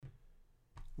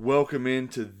Welcome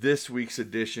into this week's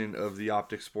edition of the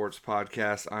Optic Sports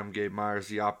Podcast. I'm Gabe Myers,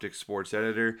 the Optic Sports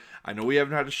editor. I know we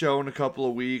haven't had a show in a couple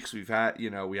of weeks. We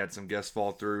had some guests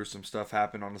fall through, some stuff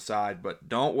happened on the side, but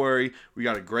don't worry, we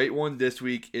got a great one this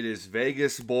week. It is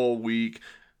Vegas Bowl week.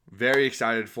 Very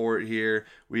excited for it here.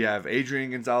 We have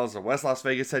Adrian Gonzalez, the West Las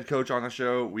Vegas head coach, on the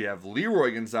show. We have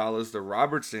Leroy Gonzalez, the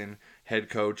Robertson head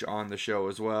coach, on the show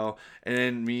as well. And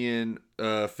then me and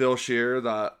Phil Scheer,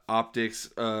 the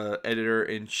Optics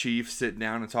editor-in-chief, sit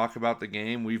down and talk about the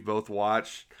game. We've both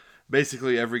watched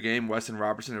basically every game Wes and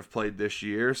Robertson have played this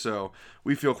year, so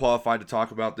we feel qualified to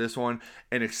talk about this one.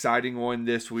 An exciting one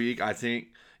this week. I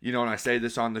think, and I say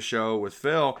this on the show with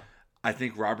Phil, I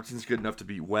think Robertson's good enough to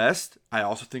beat West. I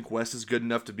also think West is good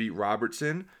enough to beat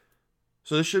Robertson.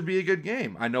 So this should be a good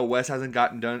game. I know West hasn't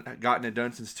gotten it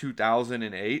done since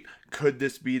 2008. Could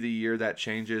this be the year that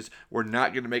changes? We're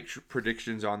not going to make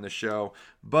predictions on the show.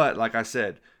 But like I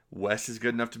said, West is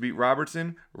good enough to beat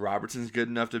Robertson. Robertson's good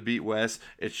enough to beat West.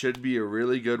 It should be a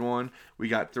really good one. We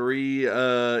got 3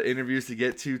 interviews to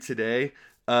get to today.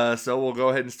 So we'll go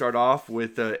ahead and start off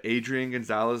with Adrian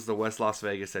Gonzalez, the West Las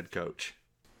Vegas head coach.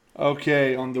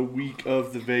 Okay, on the week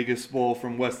of the Vegas Bowl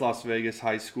from West Las Vegas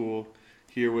High School,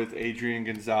 here with Adrian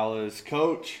Gonzalez.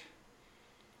 Coach,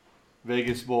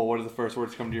 Vegas Bowl, what are the first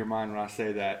words that come to your mind when I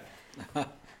say that?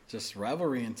 Just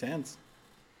rivalry intense.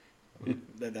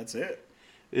 That's it.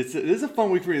 This is a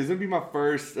fun week for me. This is going to be my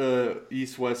first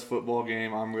East-West football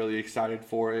game. I'm really excited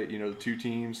for it. The two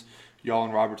teams, y'all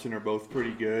and Robertson, are both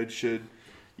pretty good. It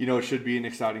should be an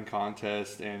exciting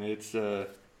contest, and it's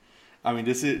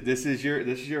this is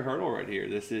your hurdle right here.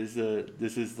 This is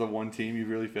the one team you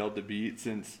really failed to beat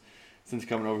since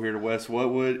coming over here to West.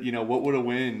 What would a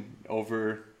win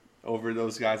over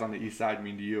those guys on the East side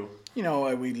mean to you?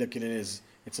 We look at it as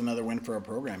it's another win for our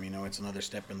program. It's another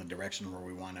step in the direction where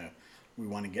we want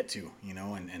to get to.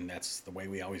 And that's the way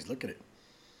we always look at it.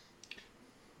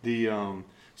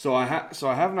 So I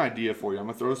have an idea for you. I'm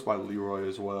gonna throw this by Leroy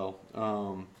as well.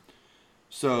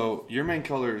 So your main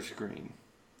color is green,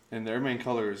 and their main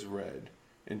color is red,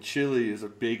 and chili is a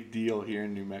big deal here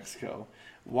in New Mexico.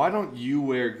 Why don't you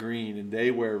wear green and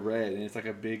they wear red, and it's like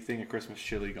a big thing of Christmas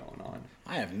chili going on?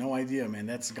 I have no idea, man.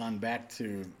 That's gone back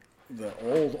to the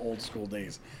old school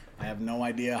days. I have no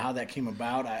idea how that came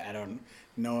about. I don't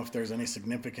know if there's any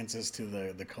significances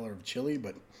to the color of chili,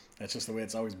 but that's just the way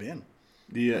it's always been.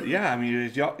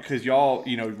 Because y'all,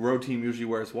 road team usually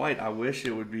wears white. I wish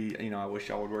it would be, I wish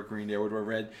y'all would wear green. They would wear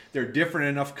red. They're different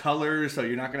enough colors, so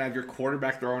you're not gonna have your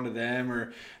quarterback throwing to them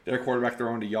or their quarterback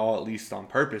throwing to y'all, at least on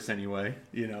purpose anyway.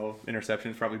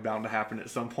 Interception's probably bound to happen at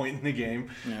some point in the game.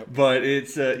 Yep. But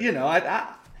it's, little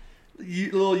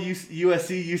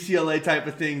USC, UCLA type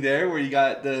of thing there, where you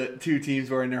got the two teams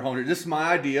wearing their home. Just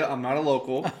my idea. I'm not a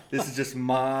local. This is just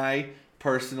my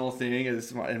personal thing.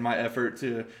 In my effort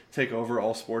to take over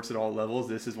all sports at all levels,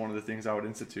 this is one of the things I would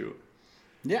institute.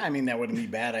 Yeah, that wouldn't be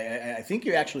bad. I think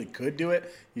you actually could do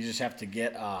it. You just have to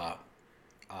get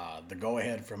the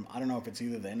go-ahead from, I don't know if it's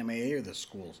either the NMAA or the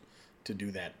schools to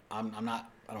do that. I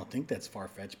don't think that's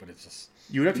far-fetched, but it's just...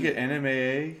 You would have to get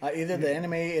NMAA? Either the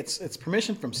NMAA, it's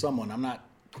permission from someone. I'm not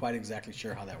quite exactly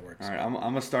sure how that works. All right, I'm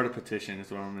gonna start a petition.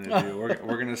 Is what I'm gonna do.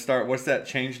 We're gonna start. What's that?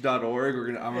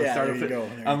 Change.org. I'm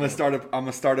gonna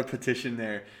start a petition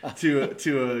there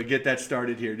to get that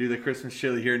started here. Do the Christmas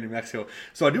chili here in New Mexico.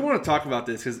 So I do want to talk about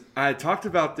this because I talked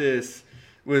about this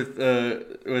with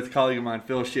a colleague of mine,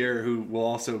 Phil Scheer, who will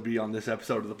also be on this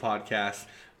episode of the podcast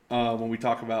when we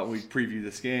preview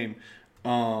this game.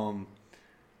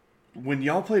 When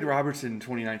y'all played Robertson in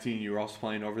 2019, you were also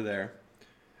playing over there.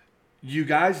 You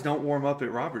guys don't warm up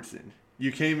at Robertson.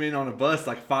 You came in on a bus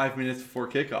like 5 minutes before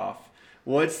kickoff.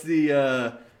 What's the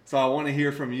so I want to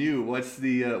hear from you. What's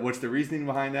the reasoning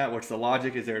behind that? What's the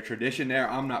logic? Is there a tradition there?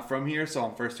 I'm not from here, so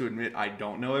I'm first to admit I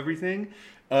don't know everything.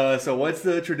 So what's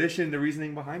the tradition, the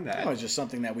reasoning behind that? It's just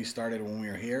something that we started when we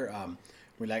were here.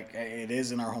 It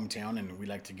is in our hometown, and we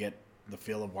like to get the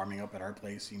feel of warming up at our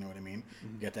place. You know what I mean?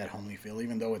 Mm-hmm. Get that homely feel,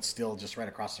 even though it's still just right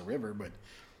across the river. But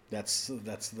that's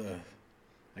the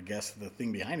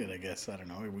thing behind it. I don't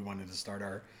know. We wanted to start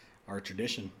our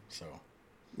tradition. So.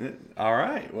 All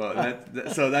right. Well,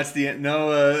 so that's the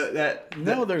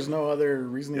no. There's no other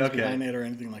reasoning behind it or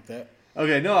anything like that.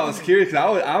 Okay. No, I was curious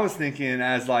because I was thinking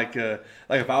as like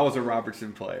if I was a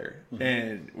Robertson player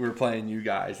and we're playing you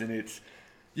guys, and it's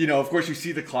of course you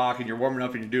see the clock and you're warming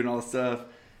up and you're doing all this stuff.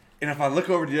 And if I look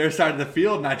over to the other side of the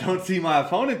field and I don't see my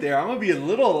opponent there, I'm gonna be a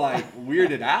little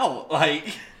weirded out.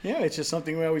 Yeah, it's just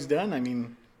something we always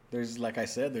done. There's, like I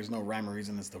said, there's no rhyme or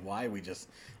reason as to why. We just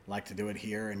like to do it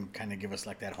here and kind of give us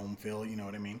that home feel, you know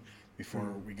what I mean, before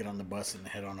we get on the bus and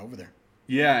head on over there.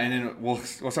 Yeah, and then we'll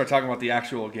start talking about the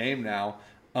actual game now.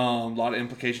 A lot of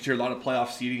implications here, a lot of playoff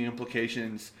seeding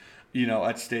implications,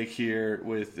 at stake here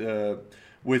with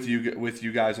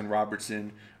you guys and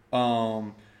Robertson.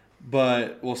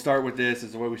 But we'll start with this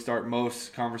is the way we start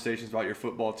most conversations about your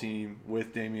football team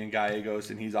with Damian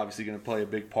Gallegos, and he's obviously going to play a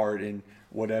big part in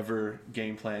whatever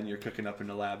game plan you're cooking up in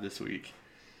the lab this week.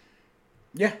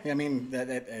 Yeah, I mean that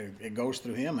it goes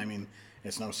through him. I mean,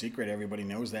 it's no secret; everybody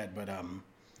knows that. But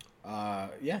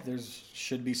yeah, there's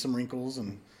should be some wrinkles,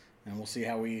 and we'll see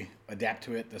how we adapt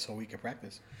to it this whole week of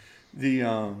practice.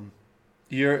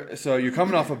 You're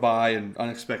coming off a bye, an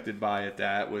unexpected bye at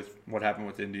that, with what happened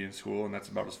with Indian school, and that's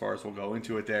about as far as we'll go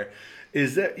into it.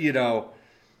 Is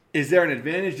there an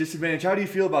advantage, disadvantage? How do you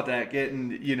feel about that? Getting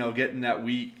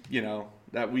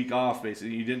that week off,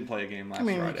 basically. You didn't play a game last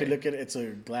Friday. You could look at it's a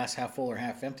glass half full or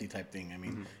half empty type thing. I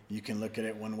mean, you can look at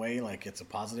it one way, like it's a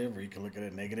positive, or you can look at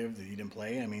it negative that you didn't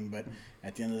play. I mean, but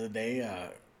at the end of the day,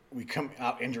 we come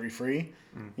out injury free,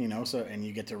 so and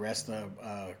you get to rest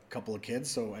a couple of kids.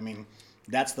 So I mean,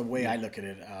 that's the way I look at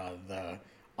it, the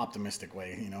optimistic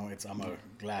way. I'm a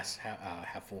glass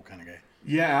half full kind of guy.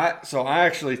 Yeah, so I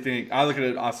actually think I look at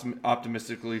it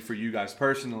optimistically for you guys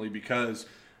personally, because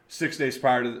 6 days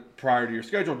prior to your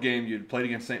scheduled game, you'd played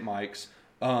against St. Mike's,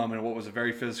 and what was a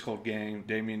very physical game.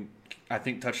 Damian, I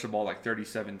think, touched the ball like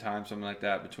 37 times, something like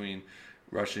that, between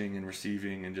rushing and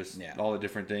receiving and just all the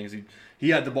different things. He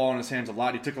had the ball in his hands a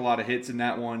lot. He took a lot of hits in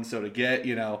that one, so to get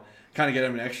kind of get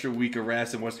him an extra week of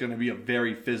rest and what's going to be a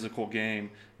very physical game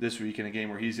this week, in a game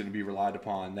where he's going to be relied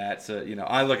upon. That's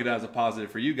I look at it as a positive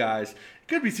for you guys. It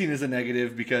could be seen as a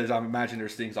negative, because I imagine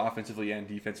there's things offensively and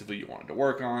defensively you wanted to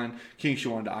work on, kinks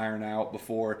you wanted to iron out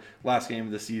before last game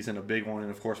of the season, a big one,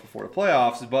 and of course before the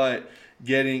playoffs. But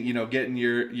getting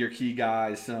your key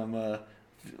guys some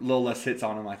little less hits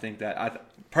on them, I think that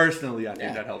personally think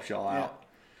that helps y'all out.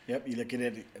 Yep, you look at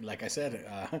it like I said,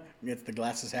 it's the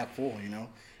glass is half full.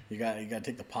 You got to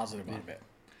take the positive out of it.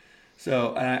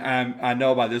 So I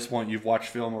know by this point you've watched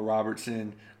film of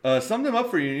Robertson. Sum them up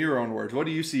for you in your own words. What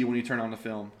do you see when you turn on the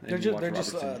film?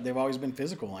 They've always been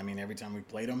physical. I mean, every time we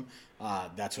played them,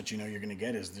 that's what you're going to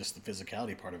get, is just the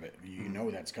physicality part of it. You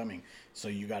know that's coming, so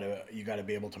you gotta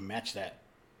be able to match that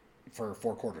for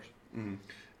 4 quarters. Mm-hmm.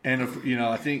 And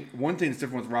I think one thing that's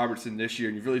different with Robertson this year,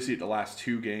 and you really see it the last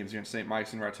 2 games against St.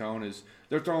 Mike's and Raton, is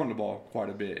they're throwing the ball quite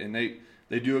a bit, and they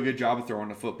do a good job of throwing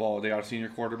the football. They got a senior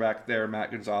quarterback there,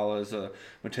 Matt Gonzalez.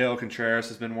 Mateo Contreras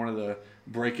has been one of the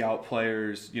breakout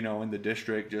players, in the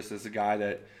district, just as a guy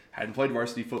that hadn't played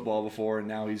varsity football before, and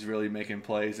now he's really making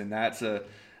plays. And that's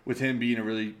with him being a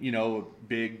really, a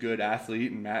big, good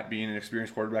athlete, and Matt being an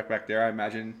experienced quarterback back there, I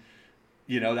imagine,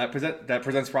 that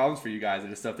presents problems for you guys.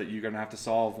 It's stuff that you're going to have to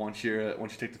solve once you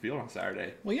take the field on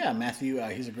Saturday. Well, yeah, Matthew,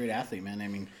 he's a great athlete, man. I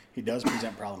mean, he does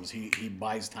present problems. He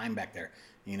buys time back there.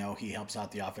 He helps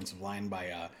out the offensive line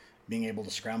by being able to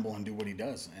scramble and do what he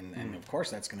does. And of course,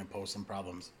 that's going to pose some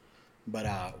problems.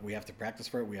 But we have to practice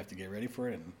for it. We have to get ready for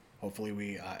it. And hopefully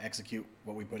we execute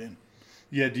what we put in.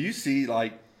 Yeah, do you see,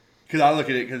 because I look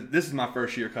at it, because this is my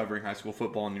first year covering high school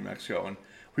football in New Mexico, and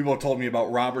people told me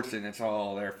about Robertson. It's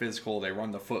all they're physical, they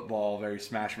run the football, very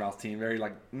smash mouth team, very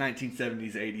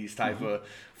 1970s, 80s type of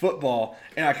football.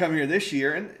 And I come here this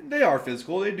year, and they are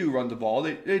physical. They do run the ball.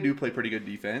 They do play pretty good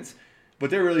defense. But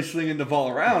they're really slinging the ball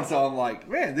around. So I'm like,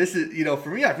 man, this is, for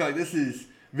me, I feel like this is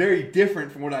very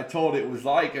different from what I told it was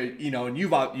like. And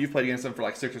you've played against them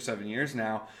for 6 or 7 years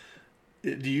now.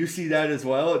 Do you see that as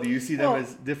well? Do you see them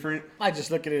as different? I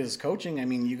just look at it as coaching. I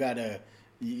mean, you gotta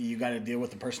deal with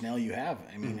the personnel you have.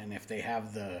 I mean, and if they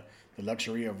have the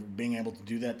luxury of being able to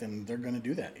do that, then they're going to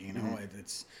do that.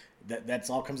 It's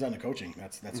that's all comes down to coaching.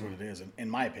 That's what it is,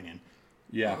 in my opinion.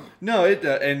 Yeah. No,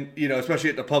 and especially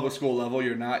at the public school level,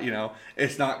 you're not,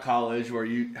 it's not college where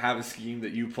you have a scheme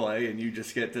that you play and you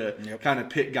just get to kind of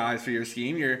pick guys for your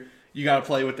scheme. You got to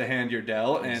play with the hand you're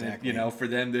dealt. Exactly. And, for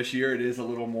them this year, it is a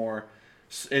little more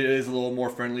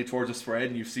friendly towards the spread,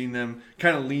 and you've seen them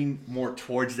kind of lean more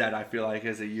towards that, I feel like,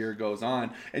 as the year goes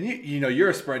on. And you're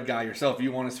a spread guy yourself.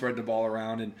 You want to spread the ball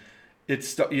around, and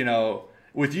it's,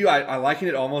 with you, I liken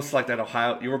it almost like that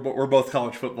Ohio. We're both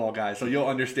college football guys, so you'll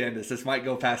understand this. This might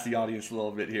go past the audience a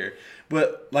little bit here,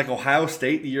 but like Ohio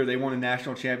State, the year they won a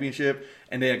national championship,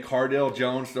 and they had Cardale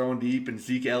Jones throwing deep and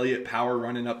Zeke Elliott power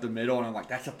running up the middle, and I'm like,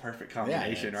 that's a perfect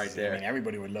combination right there. I mean,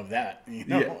 everybody would love that.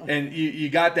 Yeah, and you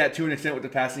got that to an extent with the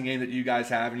passing game that you guys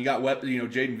have, and you got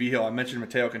Jaden Vigil. I mentioned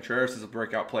Mateo Contreras as a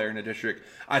breakout player in the district.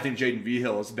 I think Jaden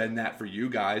Vigil has been that for you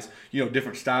guys.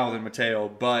 Different style than Mateo,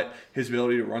 but his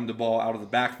ability to run the ball out of the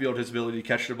backfield, his ability to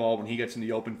catch the ball when he gets in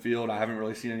the open field. I haven't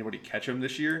really seen anybody catch him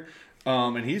this year.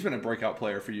 And he's been a breakout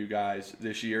player for you guys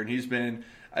this year, and he's been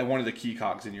one of the key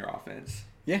cogs in your offense.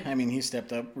 Yeah, I mean, he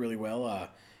stepped up really well.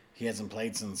 He hasn't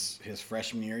played since his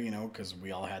freshman year, because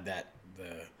we all had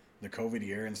the COVID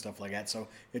year and stuff like that. So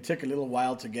it took a little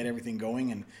while to get everything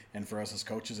going, and for us as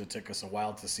coaches, it took us a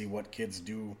while to see what kids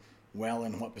do well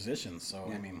in what positions.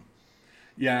 So, I mean...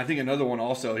 Yeah, I think another one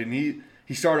also, and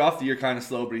he started off the year kind of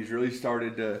slow, but he's really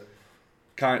started to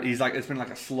it's been like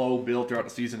a slow build throughout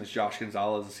the season. As Josh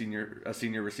Gonzalez, a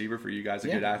senior receiver for you guys, a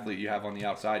good athlete you have on the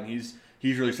outside, and he's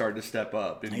really started to step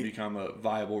up and become a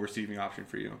viable receiving option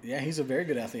for you. Yeah, he's a very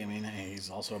good athlete. I mean, he's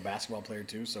also a basketball player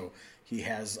too, so he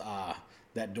has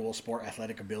that dual sport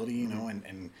athletic ability,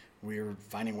 and we're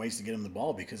finding ways to get him the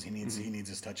ball because he needs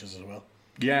his touches as well.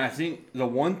 Yeah, I think the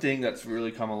one thing that's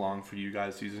really come along for you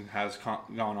guys this season has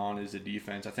gone on is the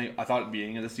defense. I thought at the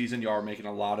beginning of the season y'all were making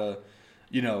a lot of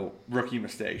rookie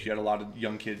mistakes. You had a lot of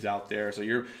young kids out there, so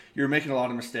you're making a lot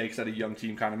of mistakes that a young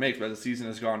team kind of makes. But as the season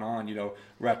has gone on,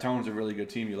 Ratone's a really good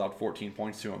team. You allowed 14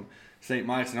 points to them. St.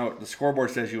 Mike's, the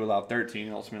scoreboard says you allowed 13,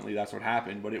 and ultimately that's what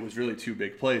happened. But it was really 2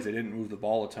 big plays. They didn't move the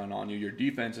ball a ton on you. Your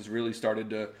defense has really started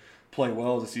to play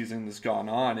well as the season has gone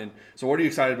on. And so what are you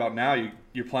excited about now?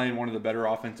 You're playing one of the better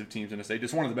offensive teams in the state,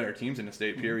 just one of the better teams in the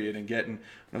state, period, and getting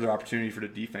another opportunity for the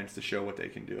defense to show what they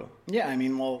can do. Yeah, I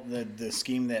mean, well, the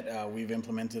scheme that we've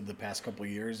implemented the past couple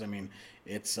of years, I mean,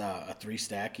 it's a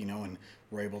 3-stack, and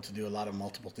we're able to do a lot of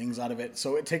multiple things out of it.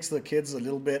 So it takes the kids a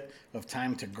little bit of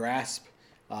time to grasp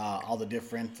all the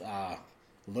different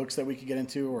looks that we could get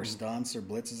into, or stunts or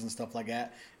blitzes and stuff like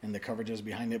that, and the coverages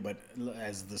behind it. But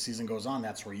as the season goes on,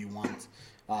 that's where you want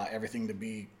everything to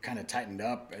be kind of tightened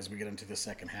up as we get into the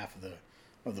second half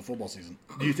of the football season.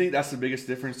 Do you think that's the biggest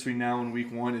difference between now and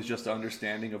week 1 is just the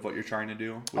understanding of what you're trying to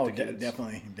do with the kids?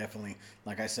 Definitely.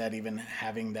 Like I said, even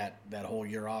having that whole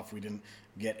year off, we didn't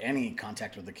get any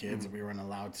contact with the kids. We weren't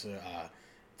allowed to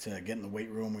get in the weight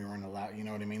room. We weren't allowed, you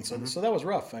know what I mean? So that was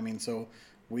rough. I mean, so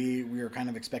we were kind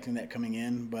of expecting that coming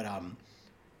in, but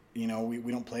we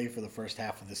don't play for the first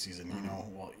half of the season.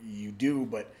 Well, you do,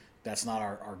 but that's not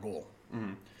our goal.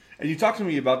 And you talked to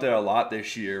me about that a lot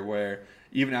this year, where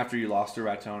even after you lost to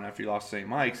Ratone, after you lost to St.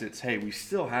 Mike's, it's, hey, we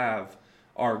still have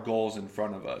our goals in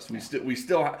front of us. We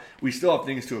still have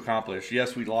things to accomplish.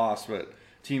 Yes, we lost, but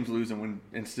teams lose and win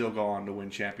and still go on to win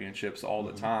championships all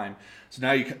the time. So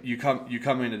now you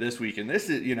come into this week, and this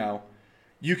is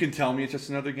you can tell me it's just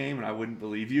another game, and I wouldn't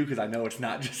believe you because I know it's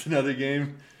not just another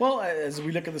game. Well, as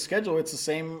we look at the schedule, it's the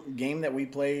same game that we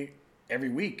play every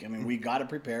week. I mean, we got to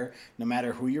prepare no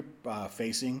matter who you're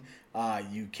facing.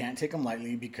 You can't take them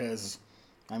lightly because,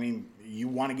 I mean, you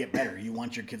want to get better. You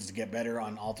want your kids to get better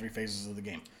on all 3 phases of the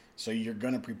game. So you're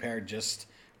going to prepare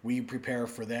we prepare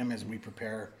for them as we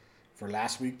prepare for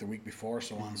last week, the week before,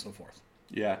 so on and so forth.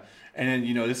 Yeah. And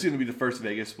then, this is going to be the first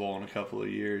Vegas Bowl in a couple of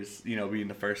years, being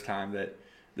the first time that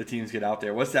the teams get out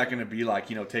there. What's that going to be like,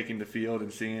 taking the field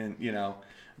and seeing,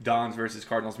 Dons versus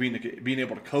Cardinals, being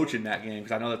able to coach in that game?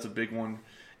 Because I know that's a big one,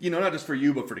 not just for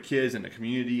you, but for the kids and the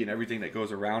community and everything that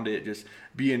goes around it. Just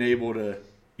being able to,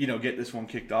 get this one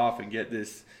kicked off and get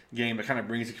this game that kind of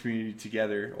brings the community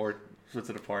together or splits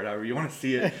it apart, however you want to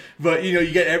see it. But, you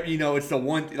get, it's the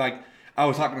one, like, I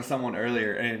was talking to someone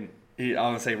earlier, and I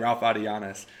want to say Ralph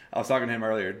Adianas. I was talking to him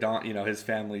earlier. Don, his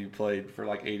family played for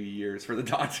like 80 years for the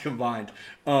Dons combined.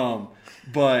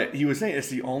 But he was saying it's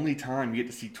the only time you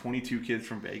get to see 22 kids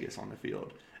from Vegas on the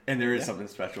field. And there is something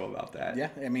special about that. Yeah,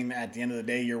 I mean, at the end of the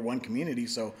day, you're one community,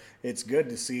 so it's good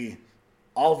to see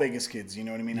all Vegas kids, out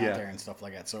there and stuff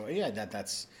like that. So, yeah,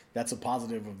 that's a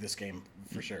positive of this game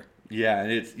for sure. Yeah,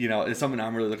 and it's something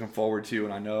I'm really looking forward to,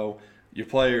 and I know your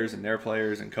players and their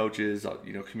players and coaches,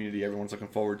 community, everyone's looking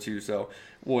forward to. So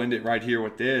we'll end it right here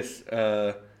with this.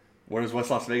 What does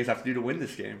West Las Vegas have to do to win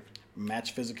this game?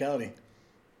 Match physicality.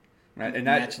 Right, and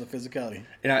match the physicality.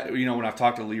 And when I've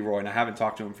talked to Leroy, and I haven't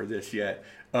talked to him for this yet,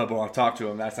 but when I've talked to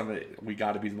him, that's something that we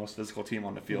got to be the most physical team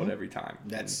on the field every time.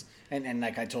 That's and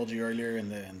like I told you earlier in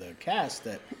the cast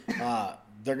that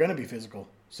they're going to be physical,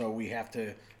 so we have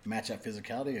to match that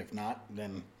physicality. If not,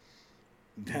 then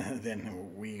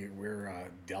we're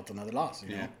dealt another loss.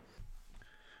 You know?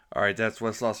 All right, that's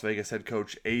West Las Vegas head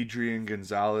coach Adrian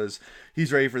Gonzalez.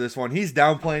 He's ready for this one. He's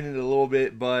downplaying it a little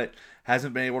bit, but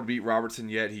hasn't been able to beat Robertson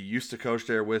yet. He used to coach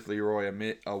there with Leroy.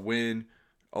 A win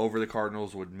over the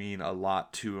Cardinals would mean a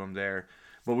lot to him there.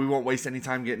 But we won't waste any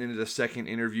time getting into the second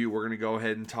interview. We're going to go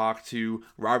ahead and talk to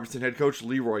Robertson head coach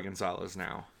Leroy Gonzalez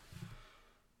now.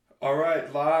 All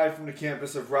right, live from the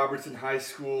campus of Robertson High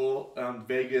School on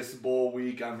Vegas Bowl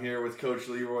Week. I'm here with Coach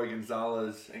Leroy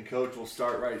Gonzalez. And, Coach, we'll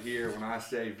start right here. When I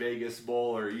say Vegas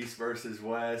Bowl or East versus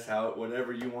West,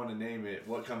 whatever you want to name it,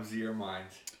 what comes to your mind?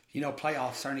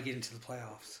 Playoffs, starting to get into the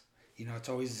playoffs. It's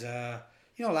always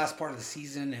last part of the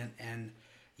season, and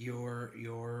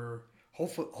you're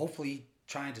hopefully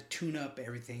trying to tune up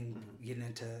everything, getting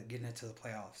into the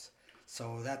playoffs.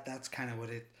 So that's kind of what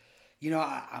it.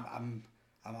 I'm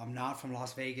not from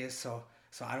Las Vegas, so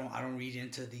I don't read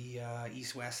into the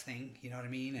East-West thing. You know what I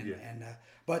mean?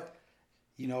 But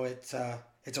it's a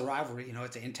rivalry.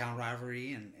 It's an in-town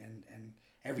rivalry, and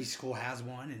every school has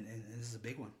one, and this is a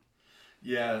big one.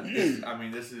 Yeah,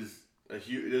 this is a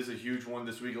huge one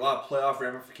this week. A lot of playoff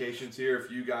ramifications here.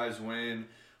 If you guys win,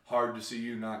 hard to see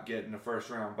you not getting a first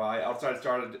round bye. Outside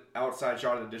shot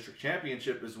of the district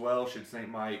championship as well. Should St.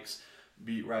 Mike's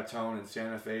beat Raton and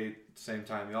Santa Fe at the same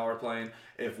time y'all are playing.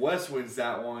 If West wins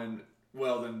that one,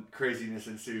 well, then craziness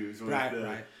ensues with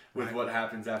what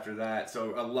happens after that.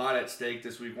 So a lot at stake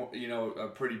this week. A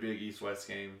pretty big East-West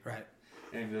game. Right.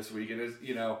 And this week, and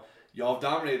y'all have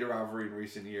dominated a rivalry in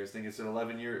recent years. I think it's an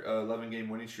 11-game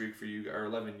winning streak for you, or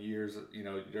 11 years.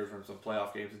 There's some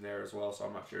playoff games in there as well, so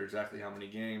I'm not sure exactly how many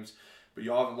games. But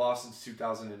y'all haven't lost since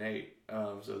 2008.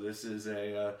 So this is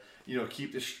a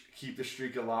keep the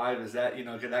streak alive. Is that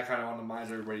get that kind of on the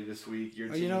minds of everybody this week? Your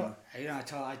team. I'm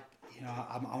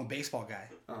a baseball guy.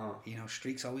 Uh-huh.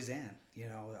 Streaks always end.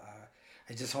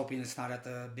 I'm just hoping it's not at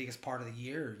the biggest part of the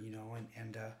year.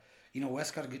 And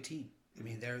West got a good team. I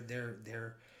mean, they're good,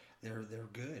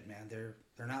 man. They're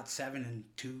not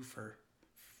 7-2 for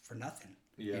nothing.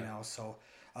 Yeah. So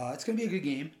it's gonna be a good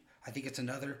game. I think it's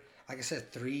another, like I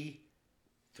said, three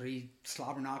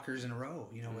slobber knockers in a row.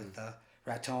 With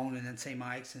Raton and then St.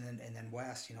 Mike's and then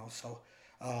West. So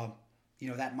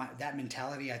that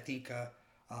mentality. I think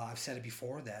I've said it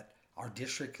before that our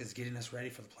district is getting us ready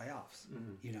for the playoffs.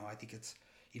 Mm-hmm. I think it's.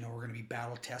 We're going to be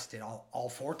battle tested. All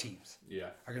four teams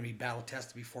are going to be battle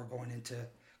tested before going into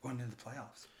the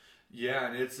playoffs. Yeah,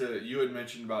 and it's you had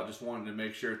mentioned about just wanting to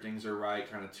make sure things are right,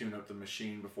 kind of tune up the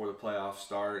machine before the playoffs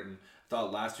start. And I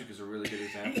thought last week was a really good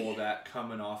example of that.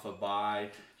 Coming off a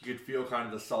bye, you could feel kind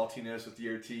of the saltiness with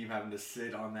your team having to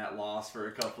sit on that loss for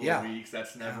a couple of weeks.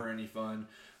 That's never any fun.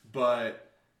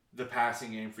 But the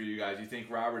passing game for you guys, you think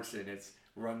Robertson, it's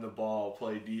run the ball,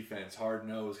 play defense, hard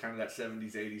nose, kind of that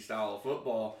 70s, 80s style of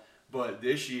football. But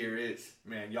this year,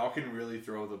 y'all can really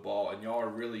throw the ball, and y'all are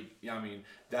really,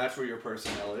 that's where your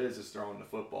personnel is throwing the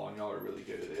football, and y'all are really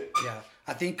good at it. Yeah,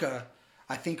 I think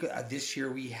this year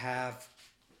we have,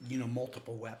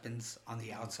 multiple weapons on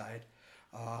the outside,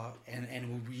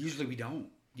 and usually we don't.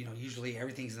 Usually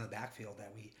everything's in the backfield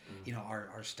that we,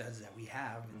 our studs that we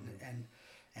have,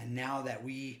 and now that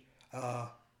we,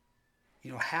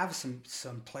 have some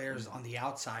players on the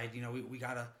outside, we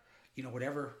gotta,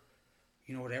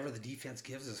 whatever the defense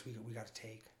gives us, we got to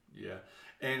take. Yeah.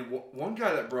 And one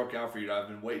guy that broke out for you, I've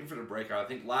been waiting for the breakout. I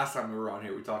think last time we were on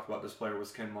here, we talked about this player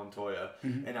was Ken Montoya.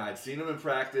 Mm-hmm. And I had seen him in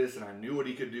practice, and I knew what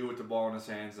he could do with the ball in his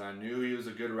hands. And I knew he was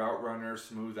a good route runner,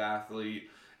 smooth athlete.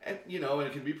 And, and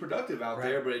it can be productive out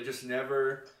there, but it just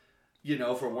never,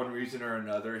 for one reason or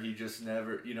another, he just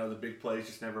never, the big plays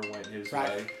just never went his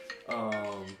way.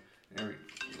 Go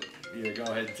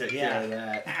ahead and take care of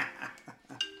that.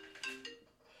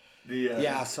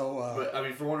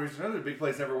 But for one reason or another, the big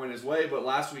plays never went his way. But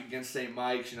last week against St.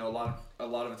 Mike's, a lot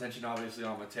of attention obviously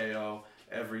on Mateo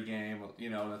every game.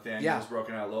 Nathaniel's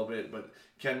broken out a little bit, but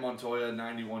Ken Montoya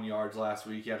 91 yards last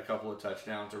week. He had a couple of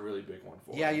touchdowns, a really big one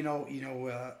for him.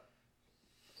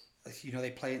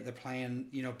 They're playing.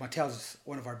 Mateo's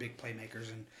one of our big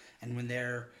playmakers, and when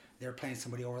they're playing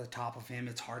somebody over the top of him,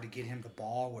 it's hard to get him the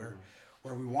ball where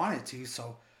we want it to.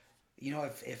 So,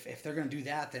 if they're going to do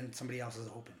that, then somebody else is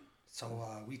open. So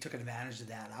we took advantage of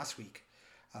that last week.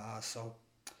 I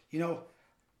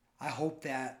hope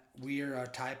that we're a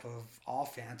type of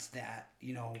offense that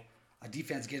a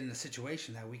defense get in a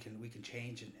situation that we can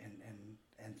change and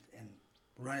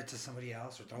run it to somebody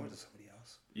else or throw it to somebody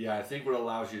else. Yeah, I think what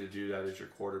allows you to do that is your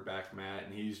quarterback, Matt,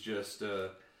 and he's just.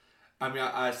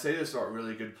 I say this about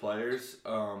really good players.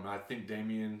 I think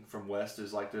Damien from West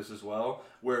is like this as well,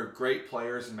 where great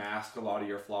players mask a lot of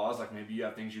your flaws. Like maybe you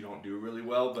have things you don't do really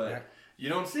well, but you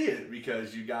don't see it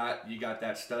because you got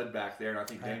that stud back there. And I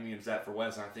think Damien's that for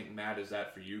West, and I think Matt is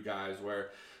that for you guys,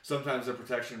 where sometimes the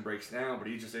protection breaks down, but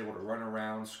he's just able to run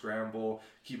around, scramble,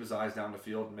 keep his eyes down the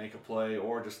field and make a play,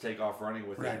 or just take off running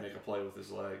with it and make a play with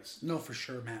his legs. No, for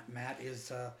sure, Matt. Matt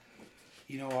is,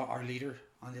 our leader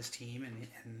on this team, and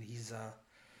he's a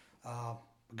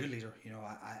good leader.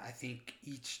 I think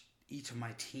each of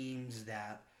my teams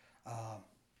that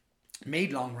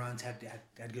made long runs had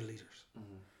good leaders,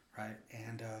 right?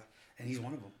 And he's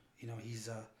one of them. He's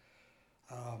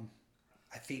I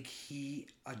think he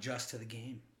adjusts to the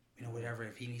game. You know, whatever,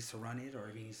 if he needs to run it or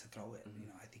if he needs to throw it. You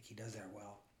know, I think he does that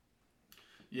well.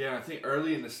 Yeah, I think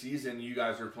early in the season you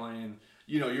guys were playing,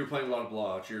 you were playing a lot of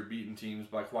blowouts. You were beating teams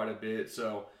by quite a bit.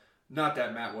 So not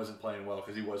that Matt wasn't playing well,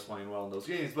 because he was playing well in those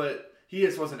games, but he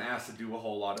just wasn't asked to do a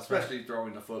whole lot, especially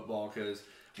throwing the football, because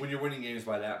when you're winning games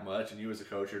by that much and you as a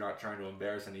coach, you're not trying to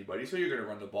embarrass anybody. So you're going to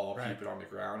run the ball, keep it on the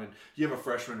ground. And you have a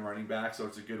freshman running back, so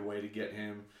it's a good way to get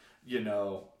him,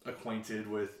 acquainted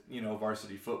with,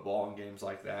 varsity football and games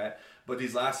like that. But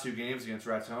these last 2 games against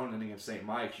Raton and against St.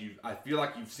 Mike's, I feel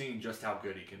like you've seen just how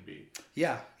good he can be.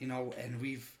 Yeah, and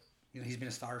he's been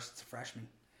a star since a freshman,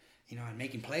 and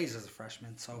making plays as a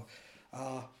freshman. So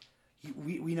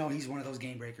we know he's one of those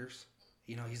game breakers.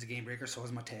 He's a game breaker, so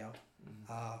is Mateo.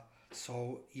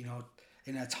 So,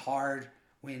 and that's hard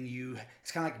when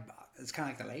it's kind of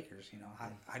like the Lakers,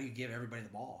 how do you give everybody the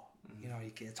ball?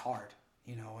 It's hard,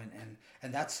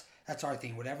 and that's our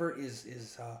thing. Whatever is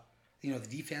the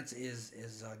defense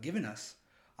is giving us.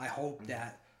 I hope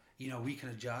that, we can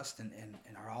adjust and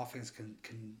our offense can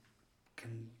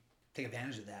take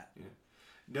advantage of that. Yeah.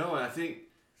 No, and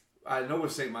I know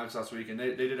with St. Mike's last week, and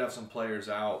they did have some players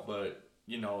out, but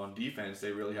on defense,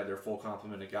 they really had their full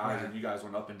complement of guys, and you guys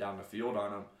went up and down the field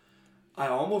on them. I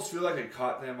almost feel like it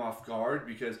caught them off guard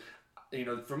because,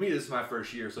 for me, this is my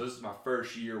first year, so this is my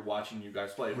first year watching you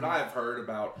guys play. But I have heard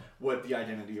about what the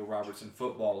identity of Robertson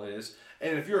football is,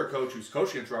 and if you're a coach who's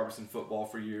coached against Robertson football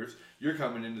for years, you're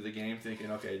coming into the game thinking,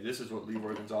 okay, this is what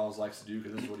Leroy Gonzalez likes to do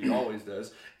because this is what he always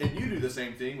does. And you do the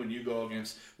same thing when you go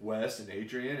against West and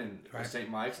Adrian and St.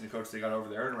 Mike's and the coach they got over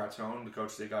there, and Raton, the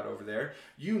coach they got over there.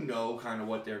 You know kind of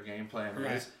what their game plan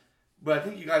is. But I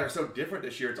think you guys are so different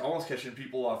this year, it's almost catching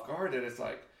people off guard that it's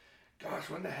like,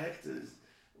 gosh, when the heck does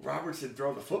Robertson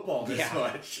throw the football this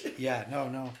much? Yeah,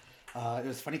 no. It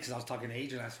was funny because I was talking to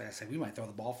Adrian last week. I said, we might throw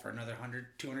the ball for another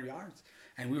 100, 200 yards.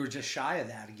 And we were just shy of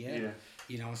that again.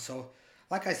 Yeah. So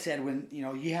like I said, when,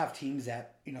 you have teams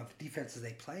that, the defenses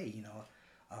they play,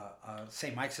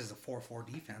 St. Mike's is a 4-4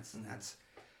 defense, and that's,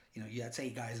 that's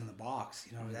 8 guys in the box.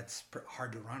 That's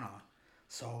hard to run on.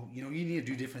 So, you need to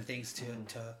do different things to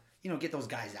get those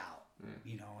guys out.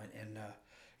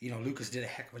 And Lucas did a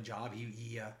heck of a job.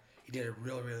 He did a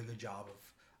really, really good job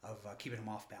of keeping them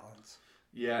off balance.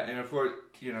 Yeah, and of course,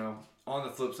 on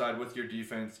the flip side with your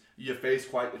defense, you face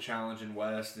quite the challenge in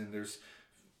West, and there's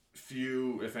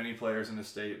few, if any, players in the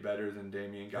state better than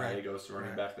Damian Gallegos, the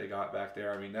running back they got back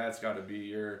there. I mean, that's got to be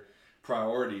your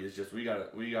priority. Is just we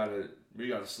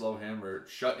gotta slow him or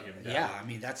shut him down. Yeah, I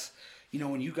mean that's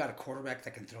when you got a quarterback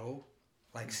that can throw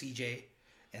like CJ,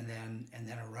 and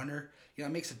then a runner, it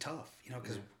makes it tough.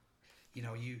 Because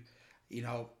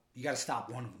you got to stop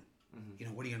one of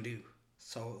them. What are you gonna do?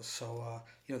 So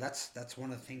that's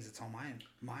one of the things that's on my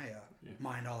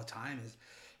mind all the time is,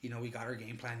 we got our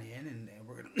game plan in, and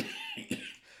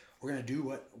we're gonna do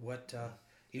what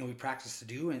we practice to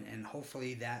do, and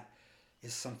hopefully that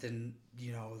is something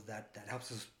that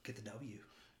helps us get the W.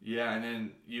 Yeah, and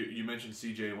then you mentioned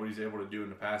CJ and what he's able to do in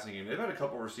the passing game. They've had a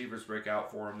couple receivers break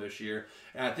out for him this year,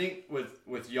 and I think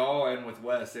with y'all and with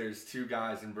Wes, there's 2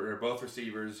 guys, and they're both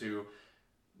receivers who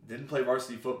didn't play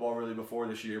varsity football really before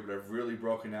this year, but have really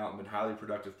broken out and been highly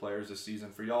productive players this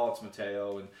season. For y'all, it's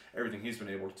Mateo and everything he's been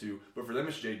able to do. But for them,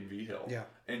 it's Jaden Vigil. Yeah.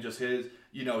 And just his,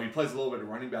 he plays a little bit of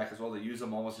running back as well. They use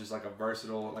him almost just like a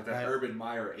versatile, like that Urban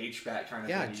Meyer H-back kind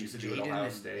of thing he used to do at Ohio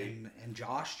State. And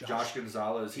Josh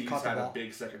Gonzalez, he's had a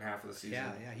big second half of the season.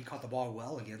 Yeah, he caught the ball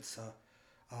well against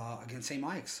St.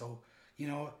 Mike's. So,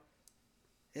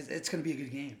 it's going to be a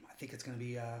good game. I think it's going to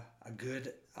be a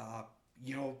good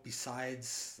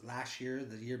besides last year,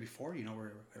 the year before,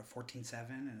 we're at a 14-7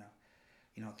 and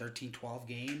a 13-12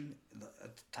 game,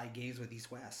 tight games with East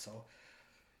West. So,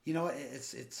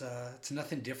 it's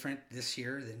nothing different this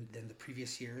year than the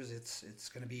previous years. It's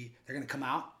going to be, they're going to come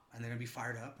out and they're going to be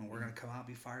fired up, and we're going to come out and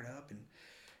be fired up. And,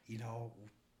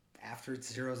 after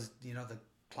it's 0, the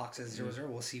clock says 0-0,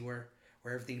 we'll see where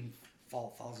everything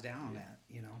falls down at.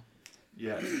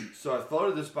 Yeah, so I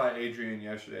floated this by Adrian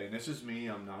yesterday, and this is me.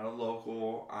 I'm not a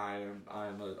local.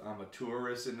 I'm a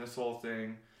tourist in this whole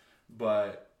thing,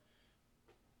 but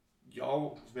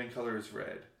y'all's main color is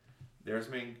red. Their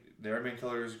main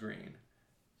color is green.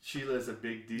 Sheila's a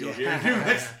big deal here in New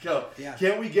Mexico. Yeah.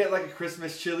 Can't we get like a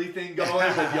Christmas chili thing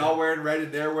going with y'all wearing red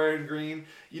and they're wearing green?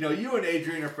 You and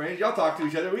Adrian are friends. Y'all talk to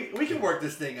each other. We can work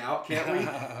this thing out, can't we?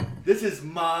 This is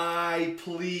my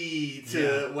plea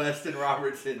to Weston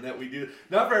Robertson that we do.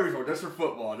 Not for every sport, just for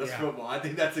football. Just football. I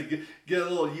think that's get a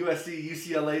little USC,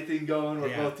 UCLA thing going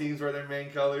where both teams wear their main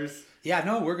colors. Yeah,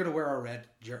 no, we're gonna wear our red.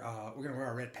 We're gonna wear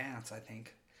our red pants, I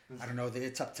think. I don't know.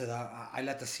 It's up to I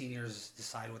let the seniors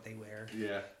decide what they wear.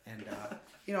 Yeah. And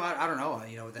I don't know.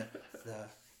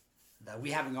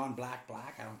 We haven't gone black.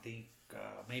 I don't think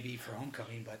maybe for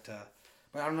homecoming, but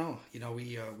I don't know.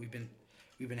 We've been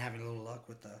having a little luck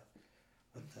with the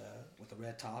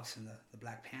red tops and the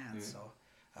black pants. So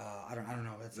I don't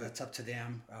know. That's up to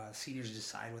them. Seniors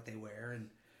decide what they wear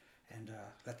and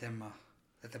let them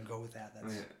go with that.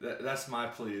 That's my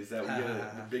plea, is that we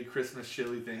get the big Christmas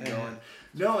chili thing going.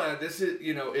 No, this is,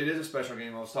 it is a special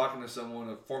game. I was talking to someone,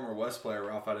 a former West player,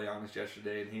 Ralph Adeyanis,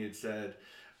 yesterday, and he had said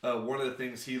one of the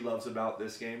things he loves about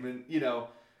this game, and,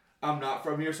 I'm not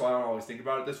from here, so I don't always think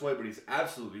about it this way, but he's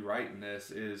absolutely right in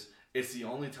this, is it's the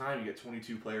only time you get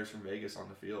 22 players from Vegas on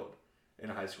the field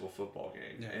in a high school football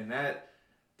game. Yeah.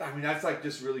 And that's like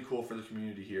just really cool for the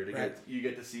community here to you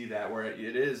get to see that, where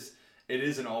it is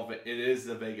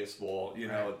the Vegas Bowl,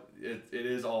 Right. it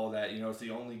is all that, it's the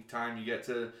only time you get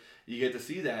to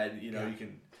see that,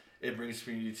 it brings the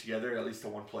community together, at least to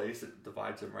one place. It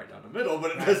divides them right down the middle,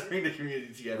 but it does bring the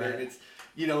community together. Right. And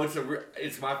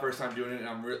it's my first time doing it, and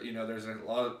I'm really, there's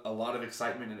a lot of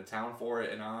excitement in the town for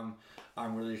it, and I'm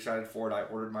really excited for it. I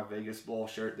ordered my Vegas Bowl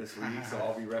shirt this week, so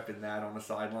I'll be repping that on the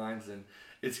sidelines, and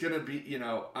it's gonna be,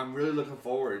 I'm really looking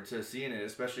forward to seeing it,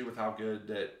 especially with how good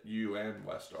that you and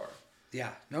West are.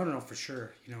 Yeah, no, for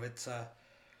sure. It's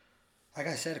like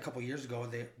I said a couple years ago.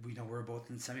 We were both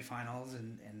in semifinals,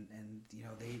 and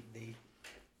they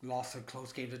lost a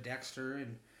close game to Dexter,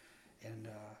 and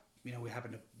we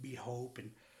happened to beat Hope,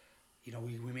 and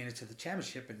we made it to the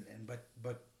championship, but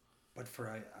for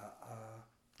a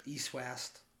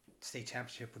East-West state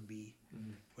championship would be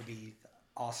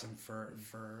awesome for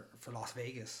Las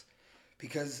Vegas,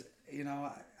 because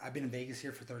I've been in Vegas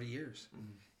here for 30 years,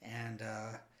 and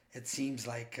it seems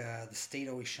like the state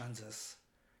always shuns us,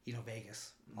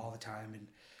 Vegas all the time, and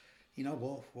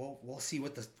we'll see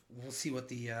what the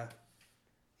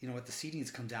what the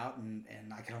seedings comes out, and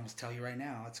I can almost tell you right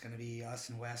now it's going to be us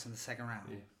and West in the second round.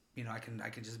 Yeah. I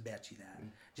can just bet you that,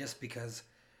 just because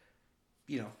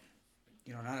not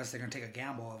unless they're going to take a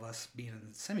gamble of us being in the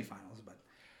semifinals, but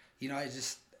I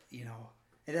just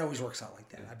it always works out like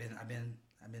that. Yeah. I've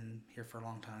been here for a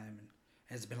long time, and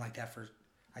it's been like that for,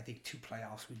 I think, 2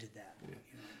 playoffs we did that.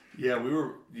 Yeah, we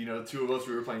were, the two of us,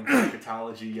 we were playing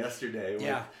bracketology yesterday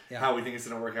with how we think it's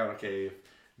going to work out. Okay, if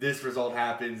this result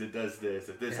happens, it does this.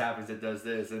 If this happens, it does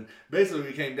this. And basically what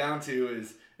we came down to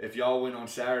is if y'all win on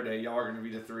Saturday, y'all are going to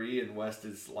be the 3, and West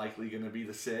is likely going to be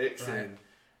the 6, right. And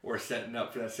we're setting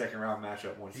up for that second round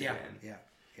matchup once again. Yeah.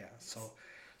 So,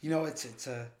 it's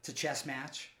a chess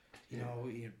match.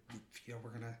 We're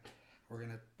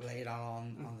gonna lay it all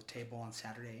on the table on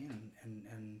Saturday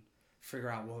and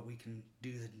figure out what we can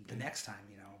do the next time.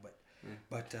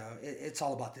 But it's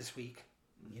all about this week.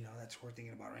 That's what we're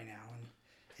thinking about right now,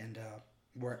 and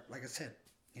we're, like I said,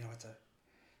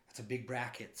 it's a big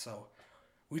bracket, so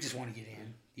we just want to get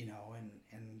in.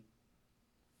 And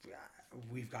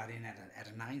we've got in at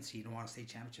a 9 seed and won a state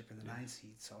championship in the 9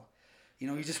 seed. So,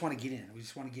 we just want to get in. We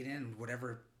just want to get in.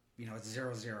 Whatever, it's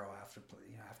 0-0 after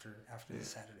this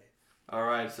Saturday. All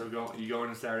right, so you go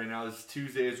into Saturday now. This is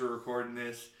Tuesday as we're recording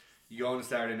this. You go into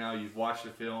Saturday now. You've watched the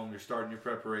film. You're starting your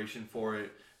preparation for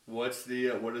it. What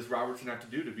does Robertson have to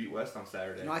do to beat West on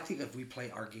Saturday? I think if we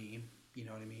play our game, you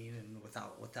know what I mean, and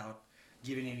without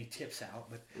giving any tips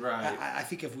out, but right. I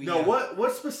think if we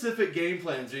what specific game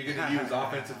plans are you going to use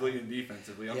offensively and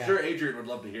defensively? I'm sure Adrian would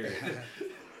love to hear it.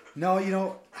 No,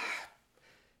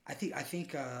 I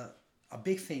think a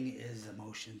big thing is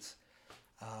emotions.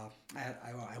 I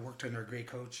worked under a great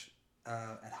coach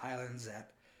at Highlands,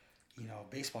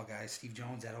 baseball guy, Steve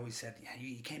Jones, that always said,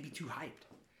 you can't be too hyped.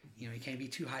 You can't be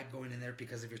too hyped going in there,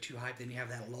 because if you're too hyped, then you have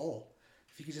that lull.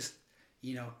 If you could just,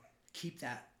 keep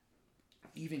that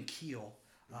even keel,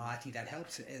 I think that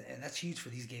helps, and that's huge for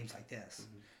these games like this.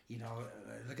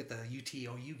 Mm-hmm. Look at the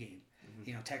UT-OU game.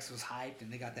 Mm-hmm. Texas was hyped,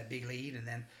 and they got that big lead, and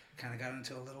then kind of got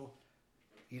into a little,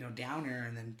 downer,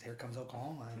 and then here comes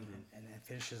Oklahoma, and then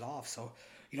finishes off. So,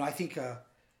 I think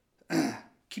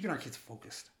keeping our kids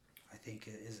focused, I think,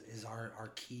 is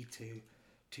our key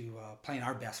to playing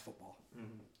our best football.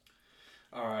 Mm-hmm.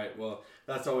 All right, well,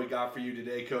 that's all we got for you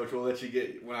today, Coach. We'll let you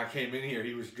get, when I came in here,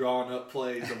 he was drawing up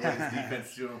plays of what his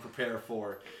defense is going to prepare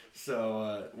for.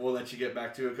 So we'll let you get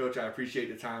back to it, Coach. I appreciate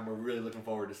the time. We're really looking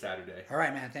forward to Saturday. All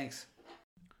right, man. Thanks.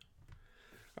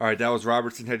 All right, that was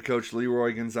Robertson head coach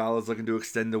Leroy Gonzalez looking to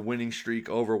extend the winning streak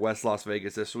over West Las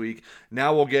Vegas this week.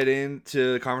 Now we'll get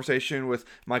into conversation with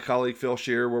my colleague Phil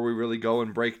Shearer, where we really go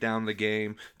and break down the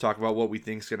game, talk about what we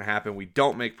think is going to happen. We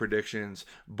don't make predictions,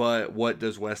 but what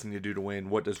does West need to do to win?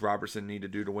 What does Robertson need to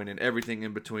do to win? And everything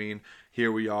in between.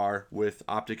 Here we are with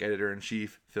Optic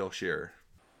Editor-in-Chief Phil Shearer.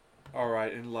 All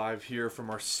right, and live here from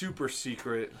our super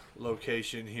secret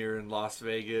location here in Las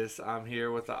Vegas. I'm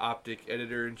here with the Optic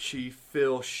Editor-in-Chief,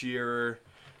 Phil Shearer,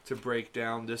 to break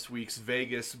down this week's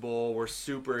Vegas Bowl. We're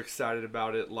super excited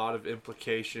about it. A lot of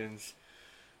implications.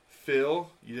 Phil,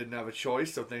 you didn't have a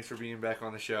choice, so thanks for being back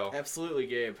on the show. Absolutely,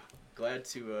 Gabe. Glad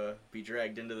to be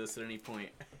dragged into this at any point.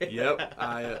 Yep.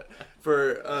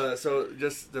 So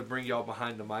just to bring y'all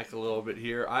behind the mic a little bit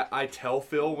here, I tell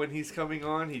Phil when he's coming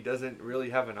on, he doesn't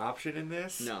really have an option in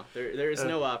this. No, there is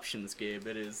no options, Gabe.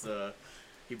 It is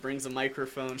he brings a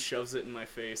microphone, shoves it in my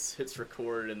face, hits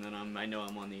record, and then I know